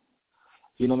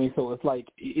 You know what I mean? So it's like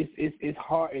it's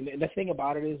hard. And the thing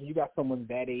about it is, you got someone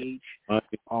that age,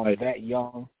 that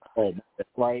young,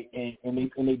 right? And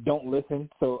they don't listen.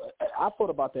 So I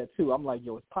thought about that too. I'm like,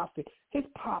 yo, his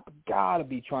pop gotta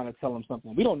be trying to tell him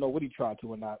something. We don't know what he tried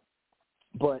to or not,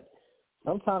 but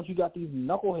sometimes you got these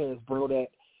knuckleheads, bro, that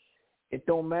it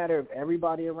don't matter if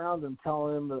everybody around them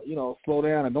telling him to, you know, slow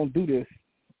down and don't do this.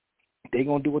 They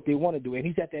gonna do what they want to do, and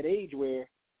he's at that age where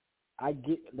I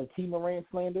get the T. Moran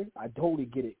slander. I totally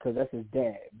get it because that's his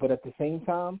dad. But at the same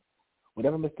time,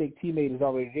 whatever mistake T made is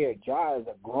already there. Ja is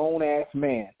a grown-ass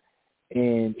man.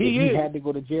 And if you had to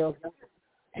go to jail,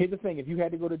 here's the thing. If you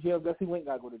had to go to jail, Gussie Wink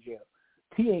got to go to jail.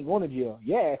 T ain't going to jail.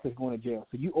 Your ass is going to jail.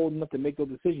 So you old enough to make those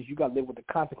decisions. You got to live with the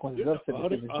consequences of said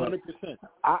decisions. 100%.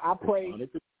 I pray. 100%.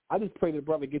 I just pray the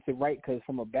brother gets it right because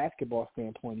from a basketball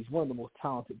standpoint, he's one of the most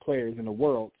talented players in the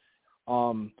world.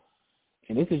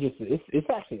 And this is just, it's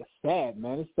actually sad,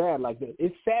 man. It's sad. Like,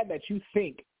 it's sad that you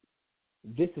think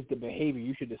this is the behavior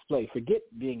you should display. Forget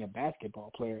being a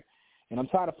basketball player. And I'm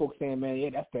tired of folks saying, man, yeah,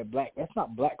 that's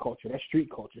not black culture. That's street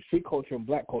culture. Street culture and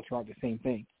black culture aren't the same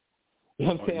thing. You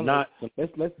know what I'm saying? Not,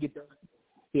 let's get that.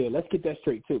 Yeah, let's get that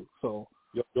straight too. So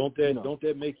don't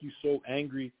that make you so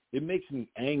angry? It makes me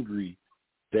angry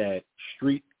that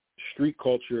street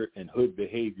culture and hood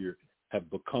behavior have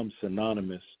become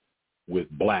synonymous with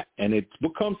black, and it's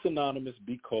become synonymous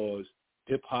because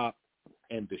hip hop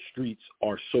and the streets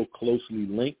are so closely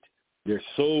linked. They're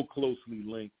so closely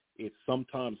linked, it's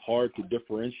sometimes hard to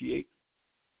differentiate.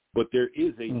 But there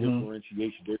is a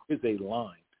differentiation. There is a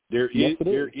line. There is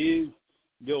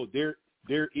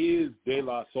De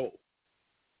La Soul.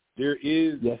 There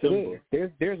is Simba.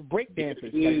 There's break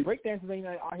dancers. Like, break dancers ain't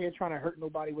out here trying to hurt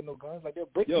nobody with no guns. Like, they're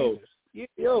break dancers.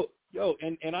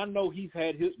 And I know he's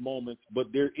had his moments,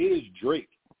 but there is Drake.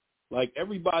 Like,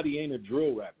 everybody ain't a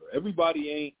drill rapper. Everybody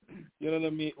ain't, you know what I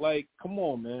mean? Like, come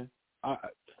on, man.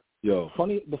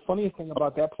 The funniest thing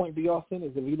about that point, B. Austin,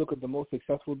 is if you look at the most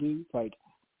successful dudes, like,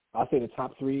 I say the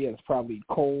top three is probably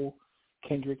Cole,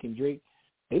 Kendrick, and Drake.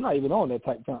 They're not even on that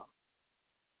type of time.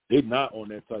 They're not on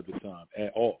that type of time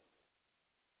at all.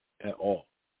 At all.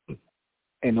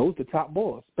 And those are the top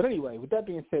boys. But anyway, with that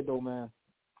being said, though, man,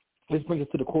 let's bring us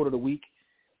to the quote of the week.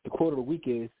 The quote of the week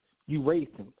is, you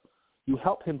raised him. You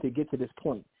helped him to get to this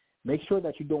point. Make sure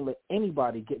that you don't let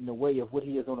anybody get in the way of what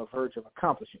he is on the verge of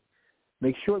accomplishing.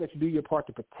 Make sure that you do your part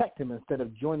to protect him instead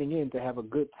of joining in to have a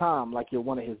good time like you're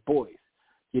one of his boys.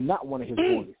 You're not one of his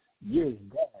boys. You're his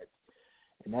dad.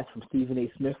 And that's from Stephen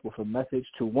A. Smith with a message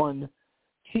to one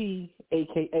T,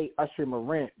 a.k.a. Usher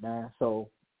Morant, man. So,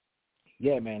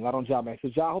 yeah, man, a lot on job, man. So,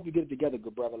 Ja, I hope you get it together,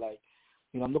 good brother. Like,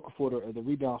 you know, I'm looking for the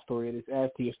rebound story. It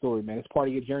adds to your story, man. It's part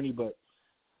of your journey, but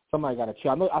somebody got to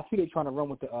chill. I see they trying to run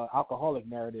with the alcoholic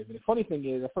narrative. And the funny thing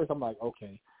is, at first I'm like,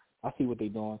 okay, I see what they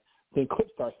doing. Then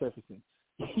clips start surfacing.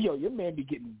 Yo, your man be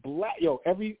getting black. Yo,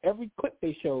 every clip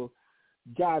they show,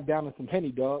 Ja down in some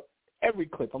Henny, dog. Every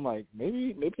clip. I'm like,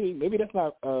 maybe that's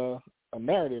not a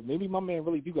narrative. Maybe my man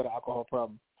really do got an alcohol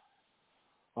problem.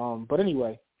 But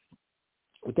anyway,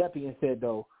 with that being said,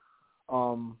 though,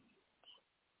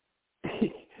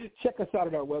 check us out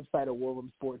at our website at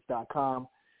warroomsports.com.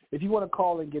 If you want to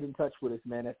call and get in touch with us,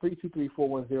 man, at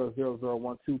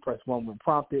 323-410-0012, press 1 when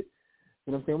prompted.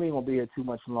 You know what I'm saying? We ain't going to be here too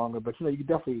much longer, but, you know, you can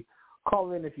definitely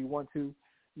call in if you want to.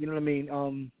 You know what I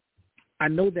mean? I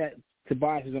know that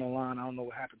Tobias is on the line. I don't know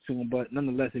what happened to him, but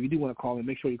nonetheless, if you do want to call in,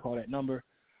 make sure you call that number.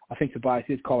 I think Tobias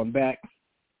is calling back.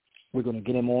 We're going to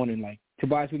get him on, and, like,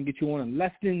 Tobias, we can get you on in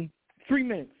less than 3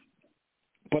 minutes.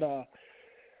 But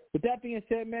with that being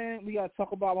said, man, we got to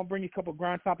talk about, I'm going to bring you a couple of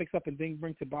grind topics up and then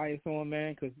bring Tobias on,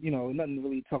 man, because, you know, nothing to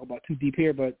really talk about too deep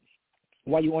here. But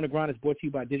While You On the Grind is brought to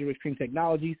you by Digital Extreme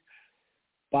Technologies.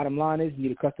 Bottom line is, you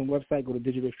need a custom website, go to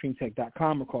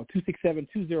digitalextremetech.com or call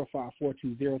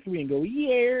 267-205-4203 and go,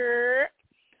 yeah.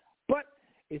 But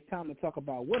it's time to talk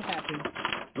about what happened,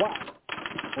 why,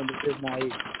 on the Big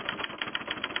Night.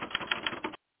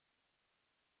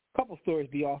 Couple stories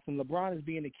be awesome. LeBron is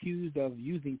being accused of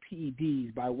using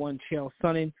PEDs by one Chael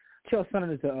Sonnen. Chael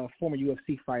Sonnen is a former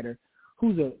UFC fighter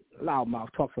who's a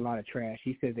loudmouth, talks a lot of trash.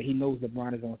 He says that he knows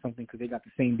LeBron is on something because they got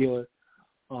the same dealer.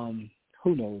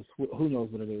 Who knows? Who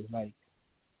knows what it is? Like,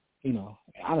 you know,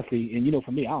 honestly, and, you know,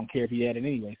 for me, I don't care if he had it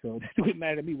anyway, so it doesn't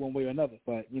matter to me one way or another.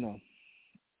 But, you know,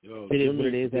 it is what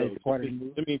it is. That's part of the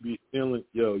move. Let me be feeling,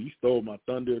 you stole my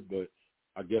thunder, but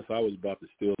I guess I was about to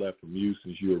steal that from you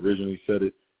since you originally said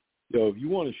it. Yo, if you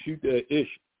want to shoot that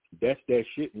ish, that's that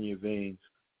shit in your veins.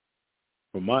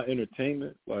 For my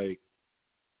entertainment, like,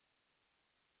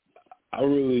 I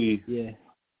really,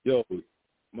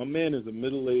 my man is a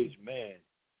middle-aged man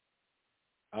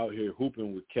out here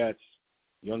hooping with cats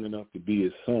young enough to be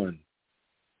his son.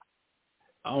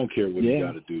 I don't care what he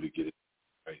got to do to get it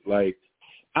right. Like,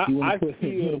 I feel that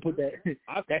itch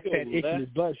in his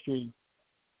bloodstream.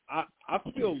 I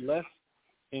feel less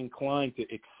inclined to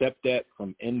accept that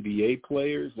from NBA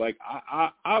players. Like,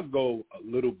 I'll go a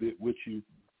little bit with you.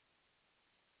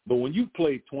 But when you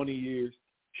play 20 years,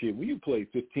 when you play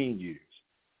 15 years,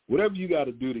 whatever you got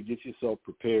to do to get yourself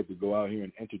prepared to go out here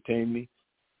and entertain me,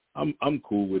 I'm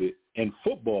cool with it. And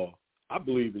football, I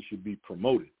believe it should be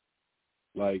promoted.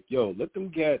 Like, yo, let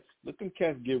them cats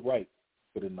get right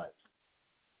for the night.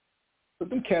 Let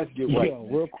them cats get right.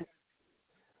 Real quick.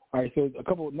 All right, so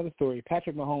another story.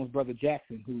 Patrick Mahomes' brother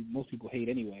Jackson, who most people hate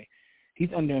anyway,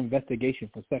 he's under investigation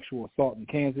for sexual assault in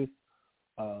Kansas.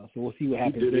 So we'll see what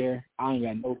happens there. I ain't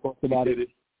got no thoughts about it.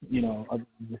 You know,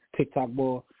 this TikTok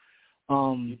boy.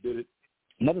 He did it.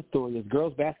 Another story is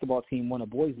girls' basketball team won a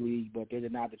boys' league, but they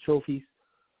denied the trophies.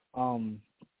 I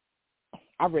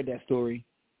read that story.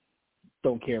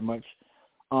 Don't care much.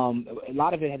 A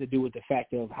lot of it had to do with the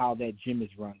fact of how that gym is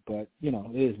run, but, you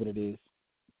know, it is what it is.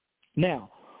 Now,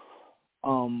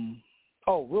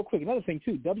 real quick, another thing,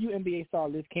 too. WNBA star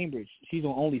Liz Cambage, she's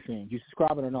on OnlyFans. You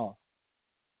subscribing or not?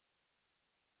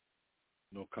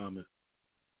 No comment.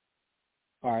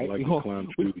 All right. I like to climb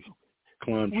trees.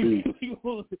 We're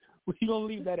going to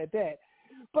leave that at that.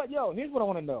 But, yo, here's what I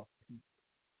want to know.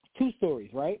 Two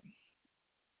stories, right?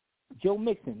 Joe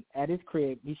Mixon at his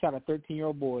crib. He shot a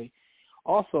 13-year-old boy.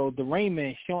 Also, the Rain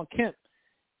Man, Sean Kemp,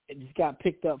 just got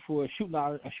picked up for a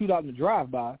shootout in the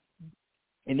drive-by,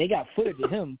 and they got footage of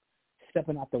him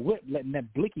stepping out the whip, letting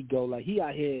that blicky go. Like, he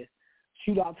out here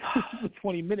shoot out for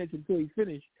 20 minutes until he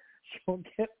finished. Sean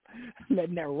Kemp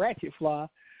letting that ratchet fly.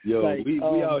 Yo, like, we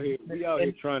out here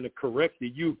trying to correct the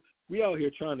youth. We out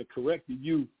here trying to correct the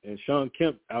youth, and Sean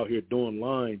Kemp out here doing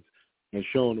lines and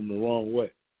showing them the wrong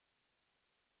way.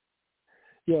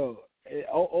 Yo,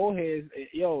 old heads,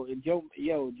 Joe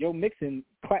Mixon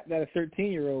clapped at a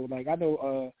 13-year-old. Like, I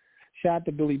know, shout out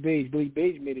to Billy Page. Billy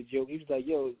Page made a joke. He was like,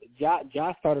 yo,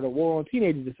 Josh started a war on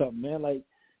teenagers or something, man. Like,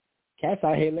 cats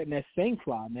out here letting that thing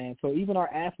fly, man. So even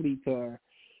our athletes are,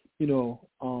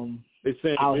 they're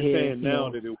saying now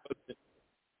that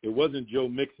it wasn't Joe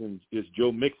Mixon. It's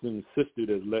Joe Mixon's sister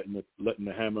that's letting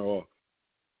the hammer off.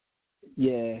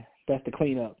 Yeah, that's the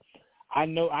cleanup. I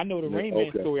know the Rain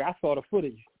Man story. I saw the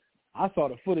footage.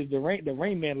 The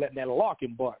Rain Man letting that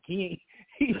Larkin bark. He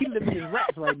living his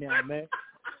raps right now, man.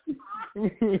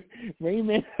 Rain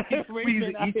Man, he's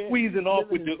squeezing off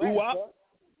with the ooh-ah.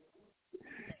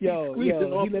 Yo, he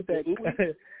let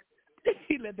that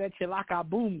he let that chilaka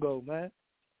boom go, man.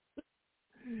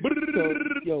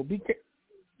 So,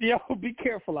 be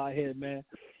careful out here, man.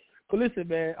 But listen,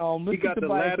 man, he got the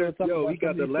ladder. He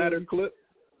got the ladder clip.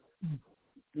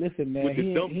 Listen, man,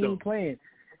 he ain't playing.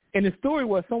 And the story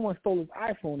was someone stole his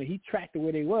iPhone and he tracked it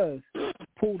where they was,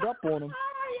 pulled up on him,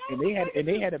 and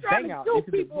they had a bang out.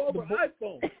 The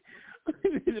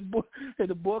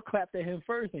boy clapped at him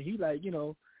first, and he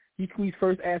he squeezed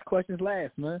first, asked questions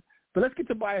last, man. But let's get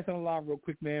Tobias on the line real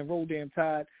quick, man. Roll damn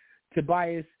Tide.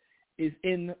 Tobias is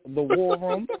in the war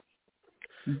room.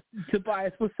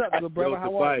 Tobias, what's up, good brother?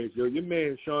 How are you? Yo, your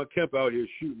man Sean Kemp out here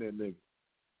shooting that nigga.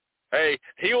 Hey,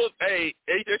 they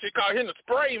should call him the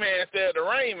spray man instead of the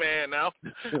rain man now.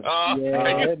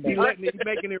 He's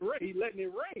making it rain. He's letting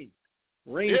it rain.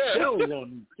 Rain shells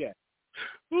on these cats.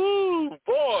 Ooh,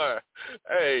 boy.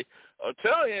 Hey, I'm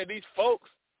telling you, these folks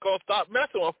gonna stop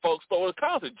messing with folks. So when it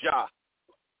comes to Ja,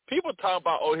 people talking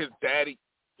about, his daddy,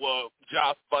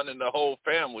 Ja's funding the whole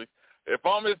family. If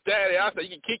I'm his daddy, I say you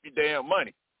can keep your damn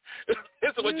money. This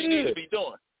is what you need to be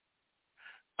doing.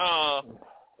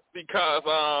 Because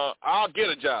I'll get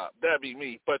a job. That'd be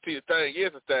me. But see, the thing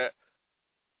is that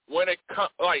when it comes,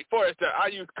 for instance, I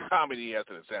use comedy as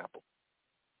an example.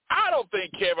 I don't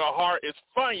think Kevin Hart is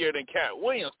funnier than Cat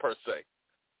Williams per se.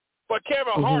 But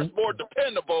Kevin Hart's more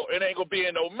dependable and ain't going to be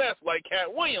in no mess like Cat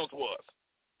Williams was.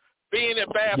 Being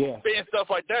stuff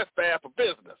like that's bad for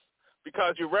business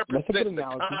because you represent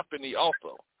the company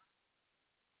also.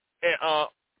 And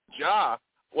Ja,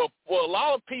 well, a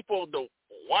lot of people, the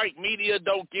white media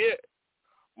don't get.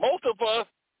 Most of us,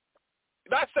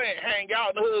 not saying hang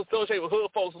out in the hood, associate with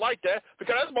hood folks like that,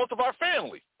 because that's most of our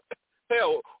family.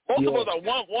 Hell, most of us are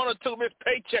one or two missed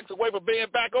paychecks away from being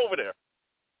back over there.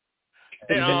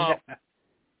 And,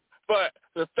 but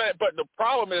the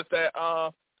problem is that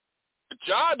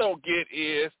Ja don't get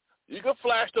is you can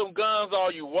flash them guns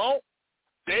all you want.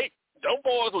 Those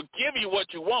boys will give you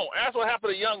what you want. That's what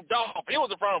happened to Young Dolph. He was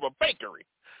in front of a bakery.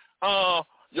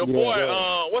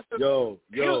 What's the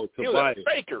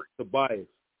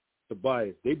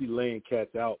Tobias. They be laying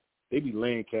cats out. They be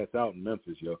laying cats out in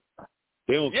Memphis, yo.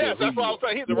 They don't care. Yes, that's what I'm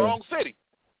saying. He's in the wrong city.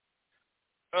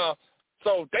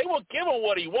 So they will give him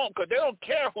what he wants because they don't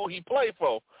care who he play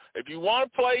for. If you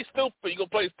want to play stupid, you gonna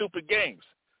play stupid games.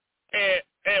 And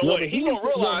what he don't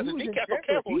realize is he can't be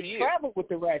careful. He traveled with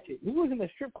the ratchet. He was in a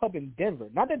strip club in Denver.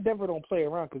 Not that Denver don't play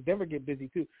around because Denver get busy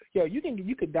too. Yo, you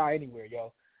could die anywhere,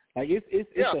 yo. Like it's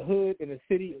a hood and a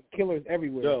city, killers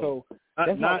everywhere. Yo, so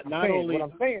that's not only what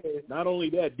I'm saying is not only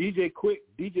that. DJ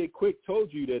Quick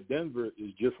told you that Denver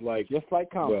is just like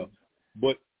Compton.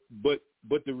 Well,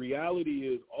 but the reality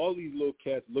is all these little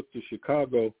cats look to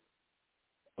Chicago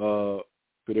for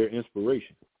their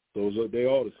inspiration. Those they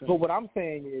all the same. But what I'm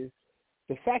saying is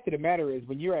the fact of the matter is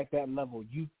when you're at that level,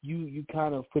 you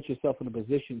kind of put yourself in a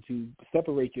position to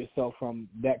separate yourself from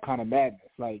that kind of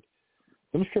madness. Like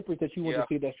them strippers that you went to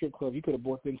see at that strip club, you could have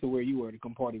brought them to where you were to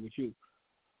come party with you.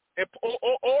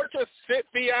 Or just sit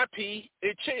VIP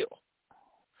and chill.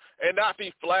 And not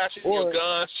be flashing your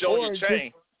guns, showing your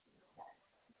chain.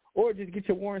 Or just get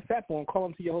your Warren Sapp on, call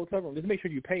him to your hotel room. Just make sure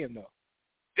you pay him, though.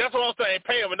 That's what I'm saying.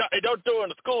 Pay him. And don't do it in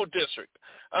the school district.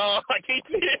 Like he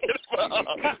did.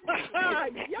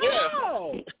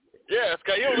 Yes,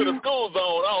 because he was in the school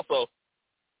zone also.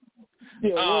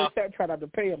 Yeah, Warren Sapp tried not to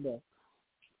pay him, though.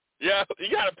 Yeah, you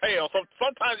got to pay them.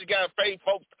 Sometimes you got to pay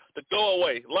folks to go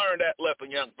away. Learn that lesson,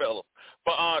 young fellas.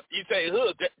 But you say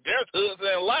hoods. There's hoods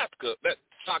in Alaska that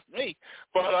shocked me.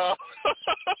 But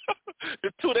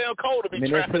it's too damn cold to be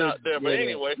trapping out there. But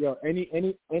anyway. Yo,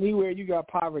 anywhere you got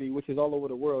poverty, which is all over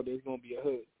the world, there's going to be a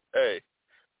hood. Hey.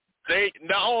 They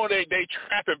not only they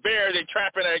trapping bears, they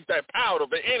trapping that powder.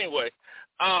 But anyway,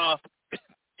 but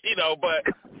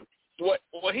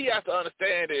what he has to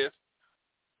understand is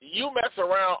you mess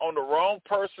around on the wrong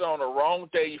person on the wrong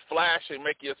day, you flash and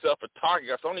make yourself a target.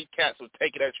 Because only cats will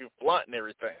take it at you blunt and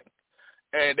everything,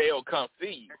 and they'll come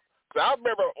see you. So I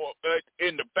remember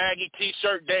in the baggy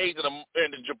T-shirt days and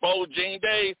the Jabot jean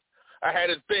days, I had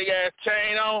this big-ass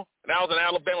chain on, and I was in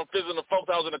Alabama visiting the folks.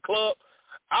 I was in the club.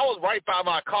 I was right by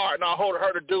my car, and I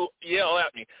heard the dude yell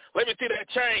at me, "Let me see that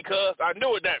chain, cuz." I knew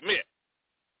what that meant.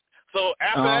 So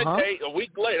after that day, a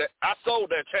week later, I sold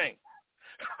that chain.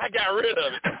 I got rid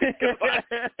of it.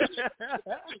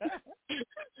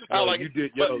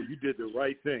 You did the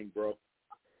right thing, bro.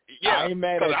 Yeah, I ain't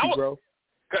mad at you, bro.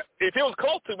 If it was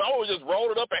close to me, I would have just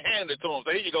rolled it up and handed it to him.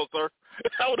 Say, "Here you go, sir."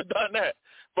 I would have done that.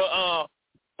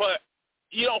 But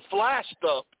you don't flash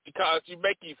stuff because you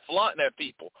make you flaunting at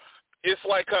people. It's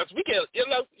like us. We get,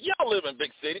 y'all live in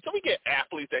big cities, so we get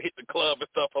athletes that hit the club and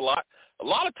stuff a lot. A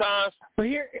lot of times,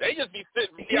 they just be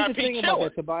sitting VIP chilling. About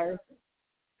that, Tobias.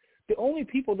 The only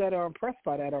people that are impressed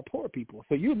by that are poor people.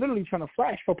 So you're literally trying to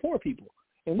flash for poor people.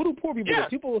 And what do poor people do?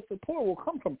 People with the poor will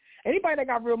come from. Anybody that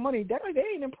got real money, they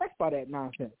ain't impressed by that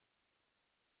nonsense.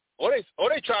 Or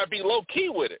they try to be low-key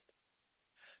with it.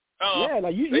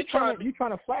 You're trying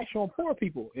to flash on poor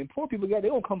people, and poor people, they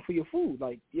don't come for your food.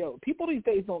 Like, people these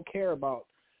days don't care about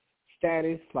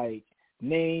status, like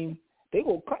name. They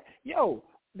will cut.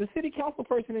 The city council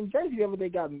person in Jersey the other day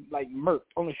got like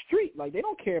murked on the street. Like, they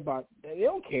don't care. Like,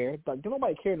 don't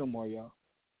nobody care no more, y'all.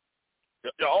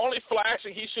 The only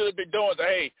flashing he should have been doing is,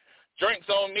 hey, drinks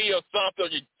on me or something.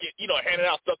 Handing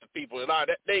out stuff to people, and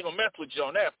they ain't gonna mess with you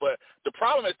on that. But the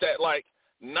problem is that, like,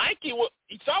 Nike,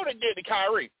 you saw what they did to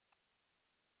Kyrie.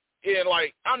 And,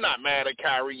 like, I'm not mad at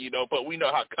Kyrie, but we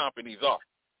know how companies are.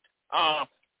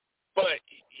 But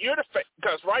you're the face,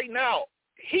 because right now,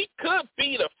 he could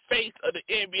be the face of the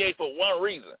NBA for one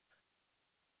reason.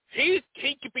 He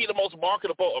could be the most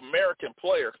marketable American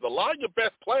player, because a lot of your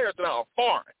best players now are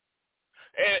foreign.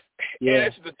 And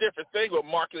it's the different thing with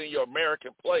marketing your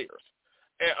American players.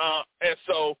 And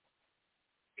so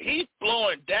he's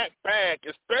blowing that bag,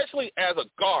 especially as a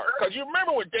guard. Because you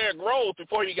remember with Derrick Rose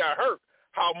before he got hurt,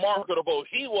 how marketable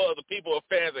he was, the people were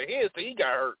fans of his till he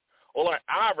got hurt. Or like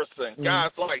Iverson,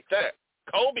 guys like that.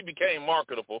 Kobe became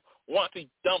marketable once he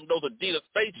dumped those Adidas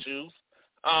space shoes.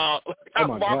 How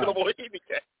marketable he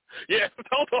became. Yeah,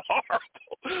 those are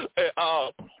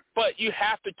horrible. But you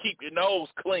have to keep your nose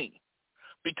clean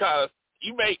because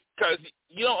you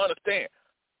don't understand.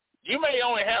 You may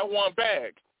only have one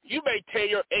bag. You may tear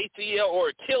your ACL or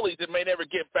Achilles and may never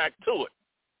get back to it.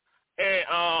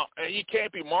 And you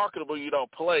can't be marketable. You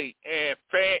don't play. And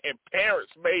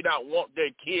parents may not want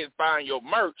their kids buying your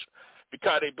merch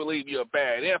because they believe you're a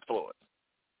bad influence.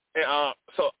 And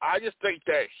so I just think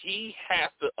that he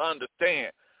has to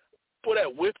understand. Put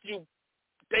that with you.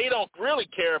 They don't really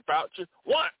care about you.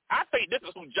 One, I think this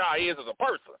is who Ja is as a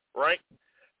person, right?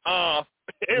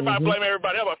 Everybody blame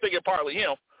everybody else. I think it's partly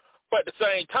him. But at the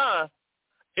same time,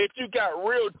 if you got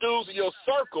real dudes in your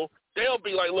circle, they'll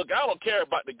be like, look, I don't care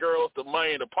about the girls, the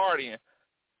money, and the partying.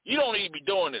 You don't need to be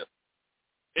doing this,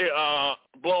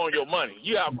 blowing your money.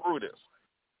 You outgrew this.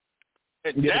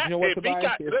 And you know what,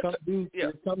 Tobias?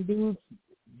 There's some dudes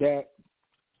that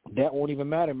won't even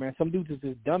matter, man. Some dudes is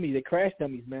just dummies. They crash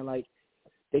dummies, man. Like,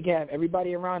 they can have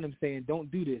everybody around them saying, don't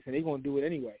do this, and they're going to do it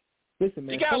anyway. Listen,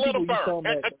 man, some people you tell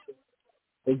them that.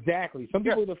 Exactly. Some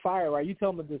people the fire, right? You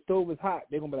tell them that the stove is hot,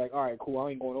 they're gonna be like, all right, cool,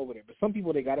 I ain't going over there. But some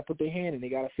people, they gotta put their hand and they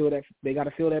gotta feel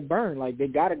that burn. Like, they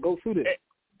gotta go through this.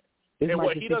 And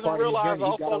what he doesn't realize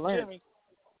also, Jimmy,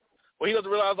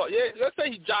 let's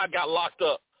say Ja got locked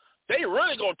up. They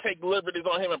really gonna take liberties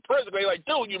on him in prison. They like,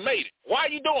 dude, you made it. Why are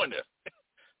you doing this?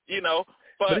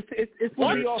 But it's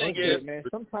what we also said, man.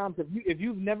 Sometimes if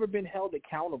you've never been held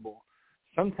accountable,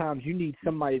 sometimes you need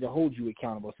somebody to hold you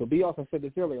accountable. So B also said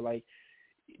this earlier, like,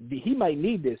 he might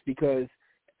need this because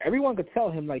everyone could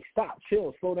tell him, like, stop,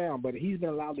 chill, slow down, but he's been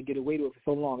allowed to get away with it for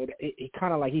so long. It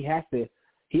kind of like he has to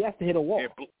hit a wall.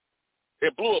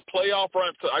 It blew a playoff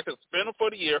run. I could spin him for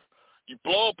the year. You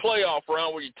blow a playoff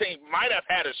run where your team might have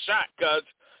had a shot because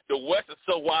the West is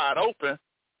so wide open,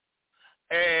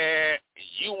 and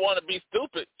you want to be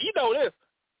stupid. You know this.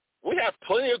 We have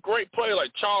plenty of great players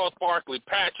like Charles Barkley,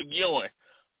 Patrick Ewing.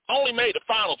 Only made the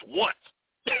finals once.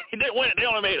 They didn't win it. They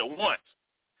only made it once.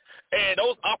 And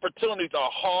those opportunities are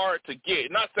hard to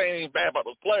get. Not saying anything bad about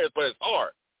those players, but it's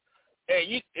hard. And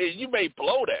you may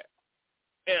blow that.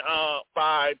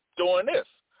 by doing this.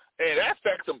 And that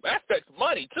affects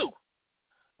money too.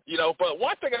 But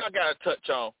one thing I got to touch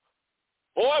on,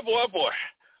 boy,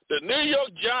 the New York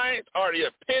Giants are the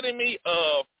epitome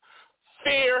of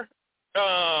fear.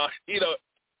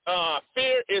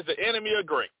 Fear is the enemy of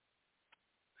great.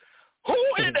 Who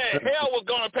in the hell was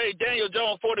going to pay Daniel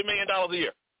Jones $40 million a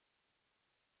year?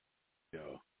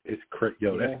 That's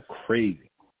crazy.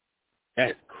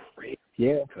 That's crazy.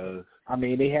 Yeah. I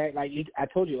mean, they had, like I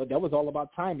told you, that was all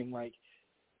about timing. Like,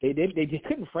 they just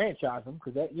couldn't franchise him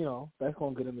because that's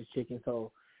going to get him his chicken.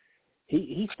 So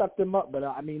he stuck them up. But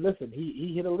I mean, listen,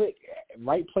 he hit a lick,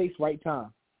 right place, right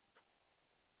time.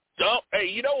 Hey,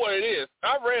 you know what it is?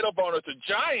 I read up on it. The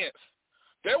Giants,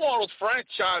 they're one of those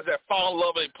franchises that fall in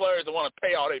love with their players and want to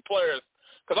pay all their players.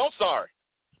 Because I'm sorry,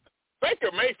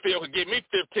 Baker Mayfield could give me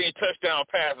 15 touchdown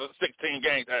passes in 16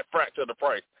 games at a fraction of the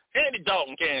price. Andy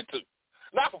Dalton can too,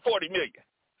 not for $40 million.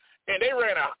 And they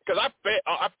ran out because I bet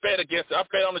on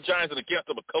the Giants and against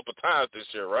them a couple times this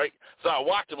year, right? So I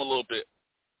watched them a little bit.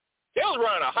 They was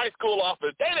running a high school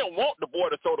offense. They didn't want the boy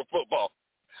to throw the football.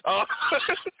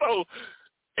 So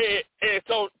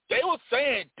they were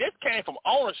saying this came from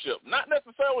ownership, not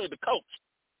necessarily the coach.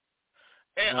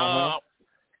 And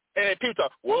and people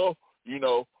talk, well, we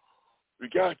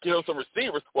got to get them some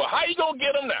receivers. Well, how you going to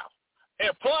get them now?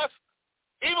 And plus,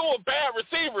 even with bad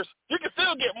receivers, you can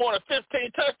still get more than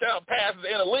 15 touchdown passes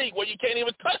in a league where you can't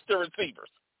even touch the receivers.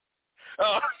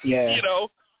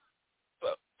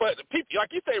 But people,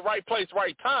 like you say, right place,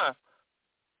 right time.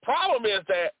 Problem is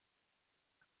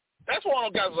that's one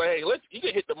of those guys like, hey, you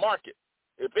can hit the market.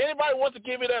 If anybody wants to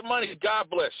give you that money, God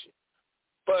bless you.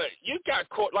 But you got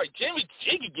caught, like Jimmy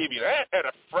G can give you that at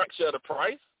a fraction of the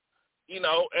price, and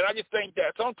I just think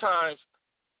that sometimes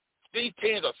these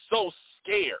teams are so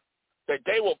scared that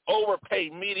they will overpay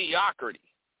mediocrity,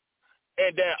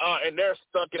 and they're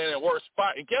stuck in a worse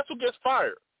spot. And guess who gets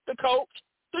fired? The coach,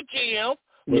 the GM.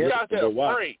 You guys are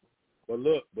afraid. But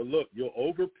look, you'll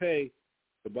overpay,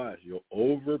 Tobias. You'll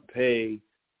overpay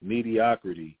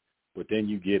mediocrity, but then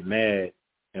you get mad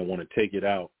and want to take it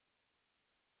out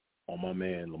on my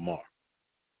man Lamar.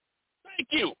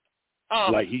 Thank you.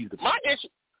 Like he's my issue.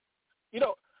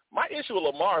 My issue with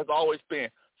Lamar has always been,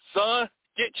 son,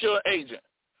 get your agent.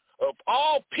 Of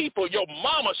all people, your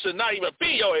mama should not even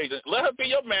be your agent. Let her be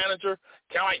your manager.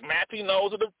 Kind of like Matthew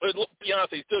knows,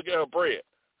 Beyonce still get her bread.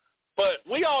 But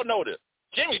we all know this.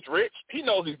 Jimmy's rich. He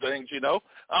knows these things, The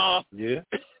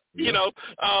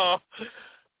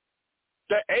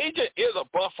agent is a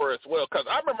buffer as well, because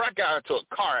I remember I got into a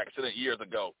car accident years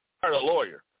ago. I had a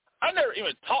lawyer. I never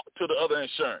even talked to the other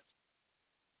insurance.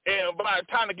 And by the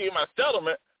time to give my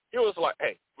settlement, it was like,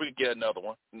 hey, we can get another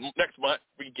one. Next month,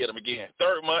 we can get them again.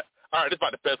 Third month, all right, this is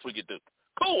about the best we can do.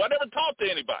 Cool, I never talked to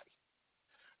anybody.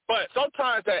 But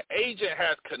sometimes that agent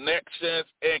has connections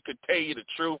and could tell you the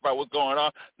truth about what's going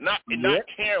on, not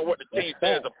caring what the team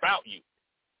says about you.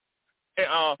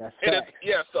 And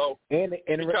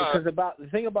because about the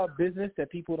thing about business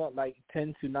that people don't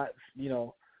tend to not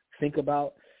think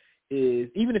about is,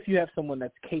 even if you have someone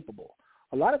that's capable,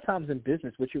 a lot of times in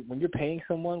business, when you're paying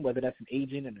someone, whether that's an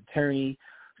agent, an attorney,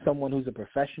 someone who's a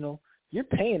professional, you're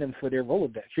paying them for their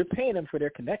Rolodex. You're paying them for their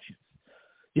connections.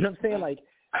 You know what I'm saying? Like,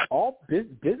 all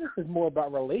business is more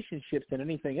about relationships than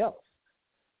anything else.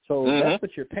 So that's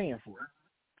what you're paying for.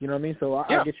 You know what I mean? So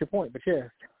I get your point, but yeah.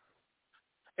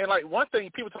 And, one thing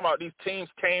people talking about, these teams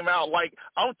came out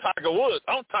I'm Tiger Woods.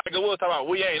 Talking about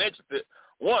we ain't interested.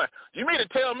 One, you mean to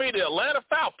tell me the Atlanta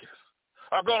Falcons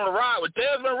are going to ride with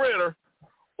Desmond Ritter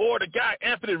or the guy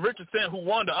Anthony Richardson who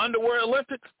won the Underwear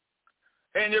Olympics,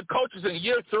 and your coaches in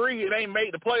year 3 and ain't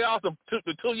made the playoffs the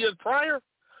 2 years prior?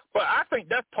 But I think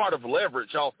that's part of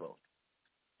leverage also,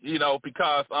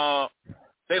 because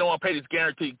they don't want to pay these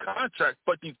guaranteed contracts.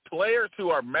 But these players who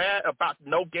are mad about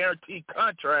no guaranteed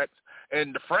contracts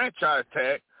and the franchise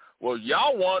tag, well,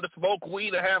 y'all wanted to smoke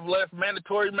weed and have less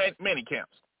mandatory mini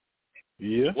camps.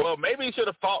 Yeah. Well, maybe you should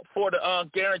have fought for the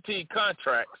guaranteed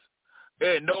contracts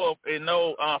and no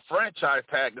franchise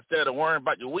tag instead of worrying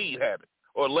about your weed habit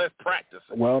or less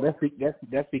practicing. Well, that's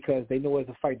because they know it's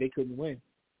a fight they couldn't win.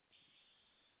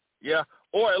 Yeah,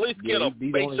 or at least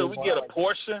make sure we get a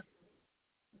portion.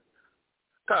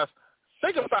 Because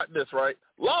think about this, right?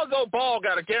 Lonzo Ball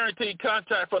got a guaranteed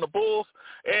contract from the Bulls,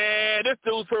 and this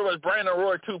dude's pretty much Brandon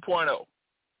Roy 2.0.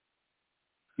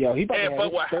 Yo, he about to have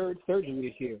his third surgery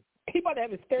this year. He about to have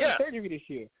his third surgery this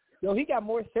year. Yo, he got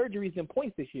more surgeries than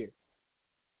points this year.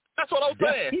 That's what I'm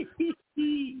saying.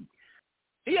 He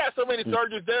has so many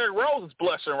surgeries, Derrick Rose is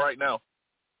blushing right now.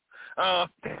 I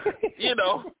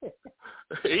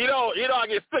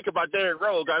get sick about Derrick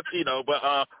Rose,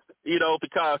 but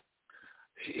because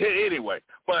anyway.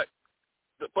 But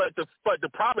the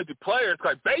problem is the players,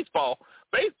 like baseball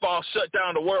shut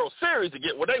down the World Series to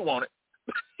get what they wanted.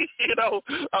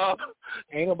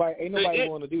 Ain't nobody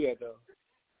want to do that though.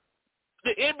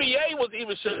 The NBA was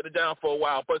even shutting it down for a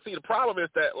while, but see, the problem is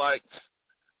that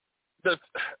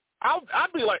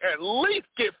I'd be like, at least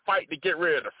fight to get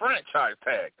rid of the franchise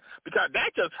tag, because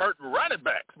that just hurt running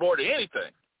backs more than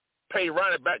anything. Pay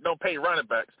running back, don't pay running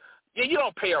backs. Yeah, you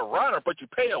don't pay a runner, but you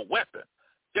pay a weapon.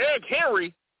 Derrick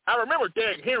Henry, I remember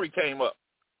Derrick Henry came up.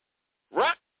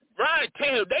 Ryan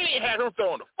Tannehill, they didn't have him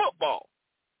throwing the football,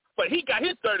 but he got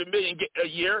his $30 million a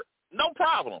year, no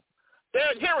problem.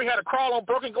 Derrick Henry had to crawl on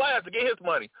broken glass to get his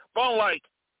money. But I'm like,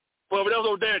 well, if there was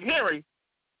no Derrick Henry,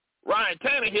 Ryan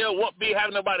Tannehill won't be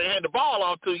having nobody to hand the ball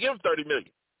off to give him $30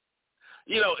 million.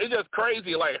 It's just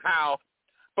crazy like how,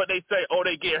 but they say, oh,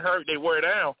 they get hurt, they wear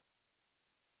down.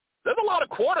 There's a lot of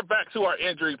quarterbacks who are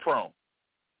injury prone.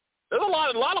 There's a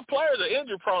lot of players are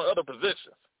injury prone in other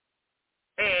positions.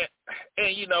 And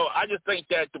I just think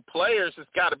that the players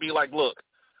just got to be like, look,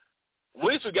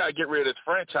 we just got to get rid of this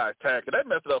franchise tag, and that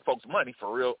messes up folks' money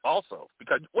for real also.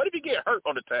 Because what if you get hurt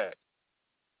on the tag?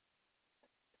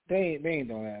 They ain't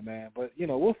doing that, man. But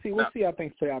we'll see. We'll see how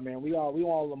things play out, man. We want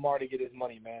Lamar to get his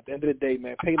money, man. At the end of the day,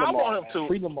 man, pay Lamar. I want him to.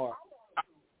 Free Lamar.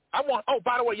 Oh,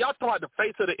 by the way, y'all talking about the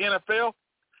face of the NFL?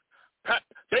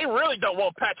 They really don't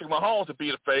want Patrick Mahomes to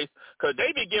be the face, because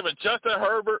they be giving Justin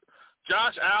Herbert,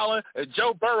 Josh Allen, and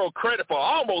Joe Burrow credit for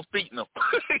almost beating them.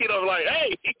 Like,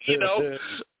 hey, they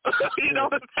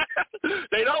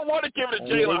don't want to give it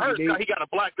to Jalen Hurts because he got a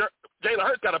black girl. Jalen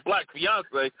Hurts got a black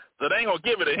fiance, so they ain't gonna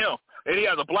give it to him. And he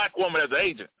has a black woman as an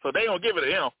agent, so they ain't gonna give it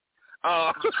to him.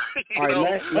 All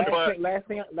right, last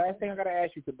thing I gotta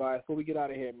ask you, Tobias, before we get out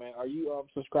of here, man. Are you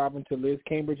subscribing to Liz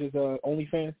Cambage's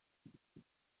OnlyFans?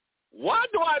 Why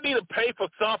do I need to pay for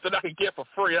something I can get for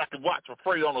free? I can watch for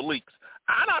free on the leaks.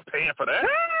 I'm not paying for that.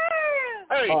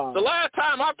 Hey, the last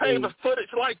time I paid for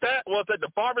footage like that was at the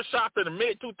barbershop in the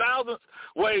mid-2000s,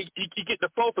 where you get the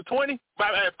 4 for $20,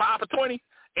 5 for $20,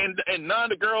 and none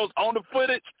of the girls on the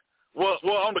footage were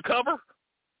on the cover.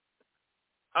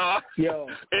 And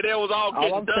it was all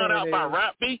getting done out by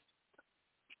Rap B.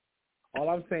 All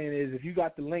I'm saying is, if you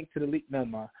got the link to the leak, never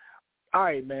mind. All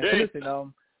right, man. So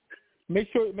listen, make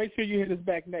sure you hit us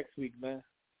back next week, man.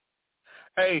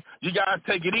 Hey, you guys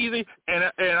take it easy,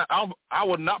 and I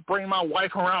will not bring my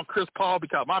wife around Chris Paul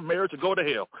because my marriage will go to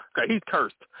hell. Okay, he's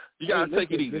cursed. You guys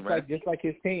take it easy, man. Just like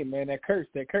his team, man. That curse.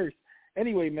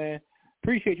 Anyway, man,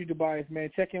 appreciate you, Tobias, man.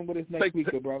 Check in with us next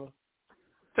week, good brother.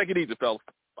 Take it easy, fellas.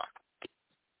 Bye.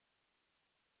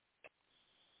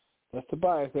 That's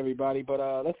Tobias, everybody. But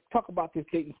let's talk about this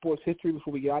Dayton sports history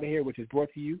before we get out of here, which is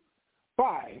brought to you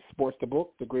by Sports the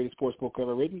Book, the greatest sports book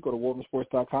ever written. Go to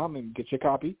WarrenSports.com and get your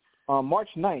copy. March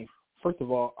 9th, first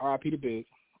of all, R.I.P. to Big.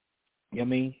 You know what I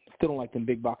mean? Still don't like them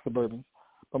big box of bourbons.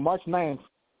 But March 9th,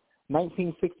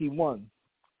 1961,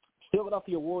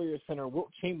 Philadelphia Warriors center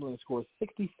Wilt Chamberlain scored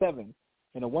 67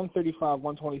 in a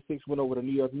 135-126 win over the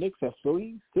New York Knicks at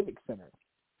Philly Civic Center.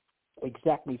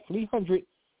 Exactly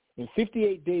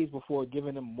 358 days before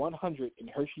giving them 100 in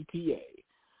Hershey, PA.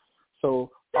 So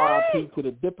R.I.P. to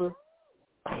the Dipper.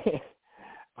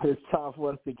 But it's time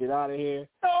for us to get out of here.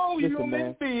 No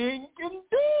human being can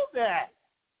do that.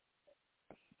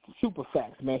 Super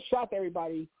facts, man. Shout out to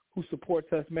everybody who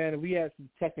supports us, man. And we had some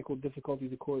technical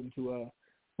difficulties according to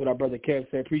what our brother Kev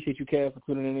said. Appreciate you, Kev, for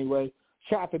tuning in anyway.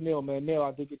 Shout out to Neil, man. Neil,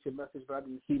 I did get your message, but I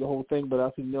didn't see the whole thing. But I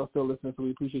see Neil still listening, so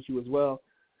we appreciate you as well.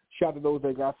 Shout out to those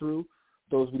that got through.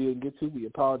 Those we didn't get to, we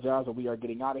apologize, or we are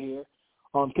getting out of here.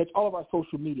 Catch all of our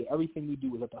social media. Everything we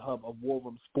do is at the hub of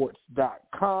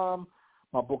WarRoomSports.com.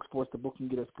 My book, Sports the Book, you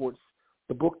can get at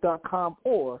SportsTheBook.com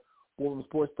or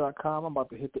WarRoomSports.com. I'm about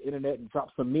to hit the internet and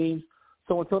drop some memes.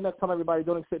 So until next time, everybody,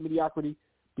 don't accept mediocrity.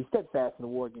 Be steadfast in the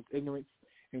war against ignorance.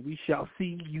 And we shall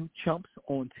see you chumps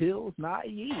on Tills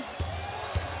Naive.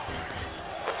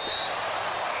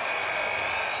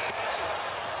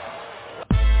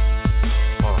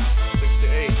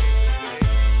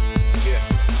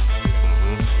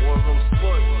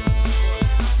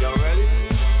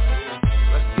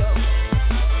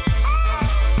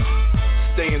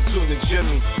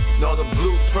 Jimmy, know the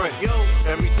blueprint.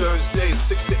 Every Thursday,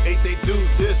 6 to 8, they do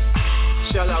this.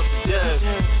 Shout out to Dev,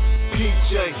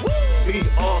 PJ, B.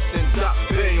 Austin,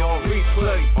 Bay on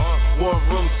replay.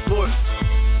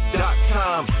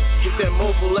 WarRoomSports.com. Get that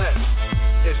mobile app.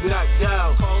 It's knocked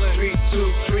out.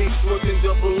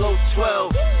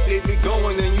 323-140012. They be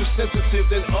going and you sensitive,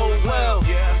 then oh well.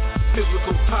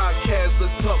 physical podcast,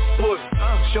 let's talk sports.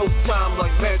 Showtime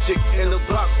like magic in the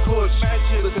block push.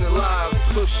 Listen live,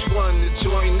 push one to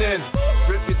join in.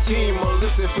 Rip your team or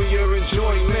listen for your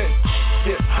enjoyment.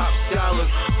 Hip-hop scholars,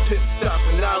 pit stop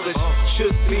and knowledge.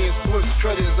 Should be in sports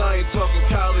credits, I ain't talking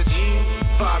college.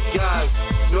 5 guys,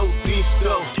 no beef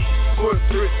though.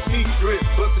 Corporate secret,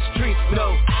 but the streets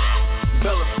know.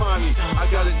 Belafonte, I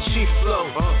got a G flow.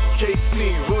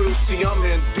 KC, royalty, I'm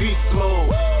in beast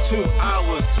mode. 2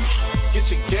 hours, get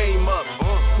your game up.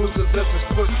 Who's the best in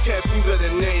sportscast? You better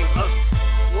name us.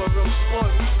 War Room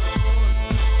Sports.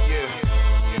 Yeah,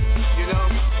 you know,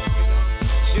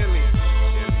 Jimmy,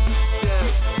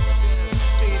 Dez,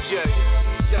 PJ,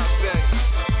 Shot Back,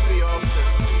 Lee Austin.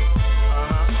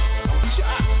 I'm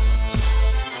shot.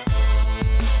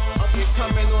 Up and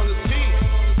coming on the beat.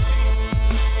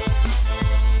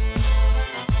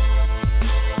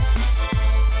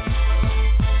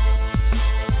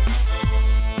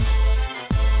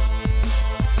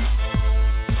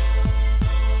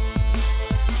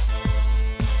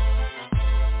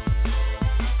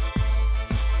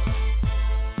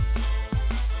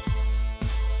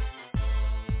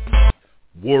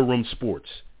 War Room Sports,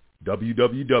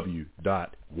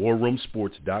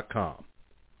 www.warroomsports.com.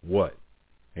 What?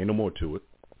 Ain't no more to it.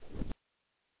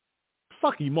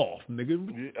 Suck him off, nigga.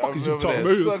 What the fuck is you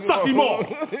talking about? Suck him off.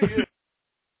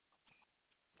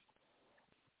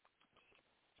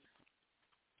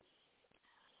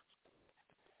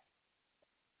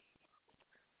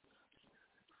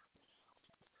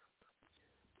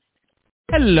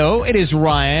 Hello, it is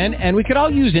Ryan, and we could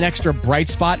all use an extra bright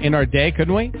spot in our day,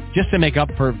 couldn't we? Just to make up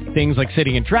for things like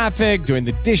sitting in traffic, doing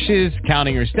the dishes,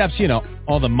 counting your steps, you know,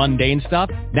 all the mundane stuff.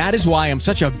 That is why I'm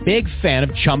such a big fan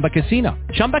of Chumba Casino.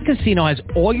 Chumba Casino has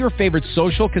all your favorite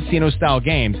social casino-style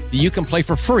games that you can play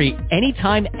for free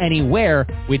anytime, anywhere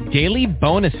with daily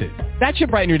bonuses. That should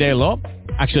brighten your day a little.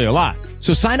 Actually, a lot.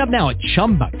 So sign up now at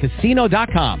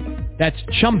ChumbaCasino.com. That's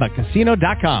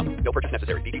ChumbaCasino.com. No purchase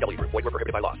necessary. VGW Group. Void where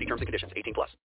prohibited by law. See terms and conditions. 18+.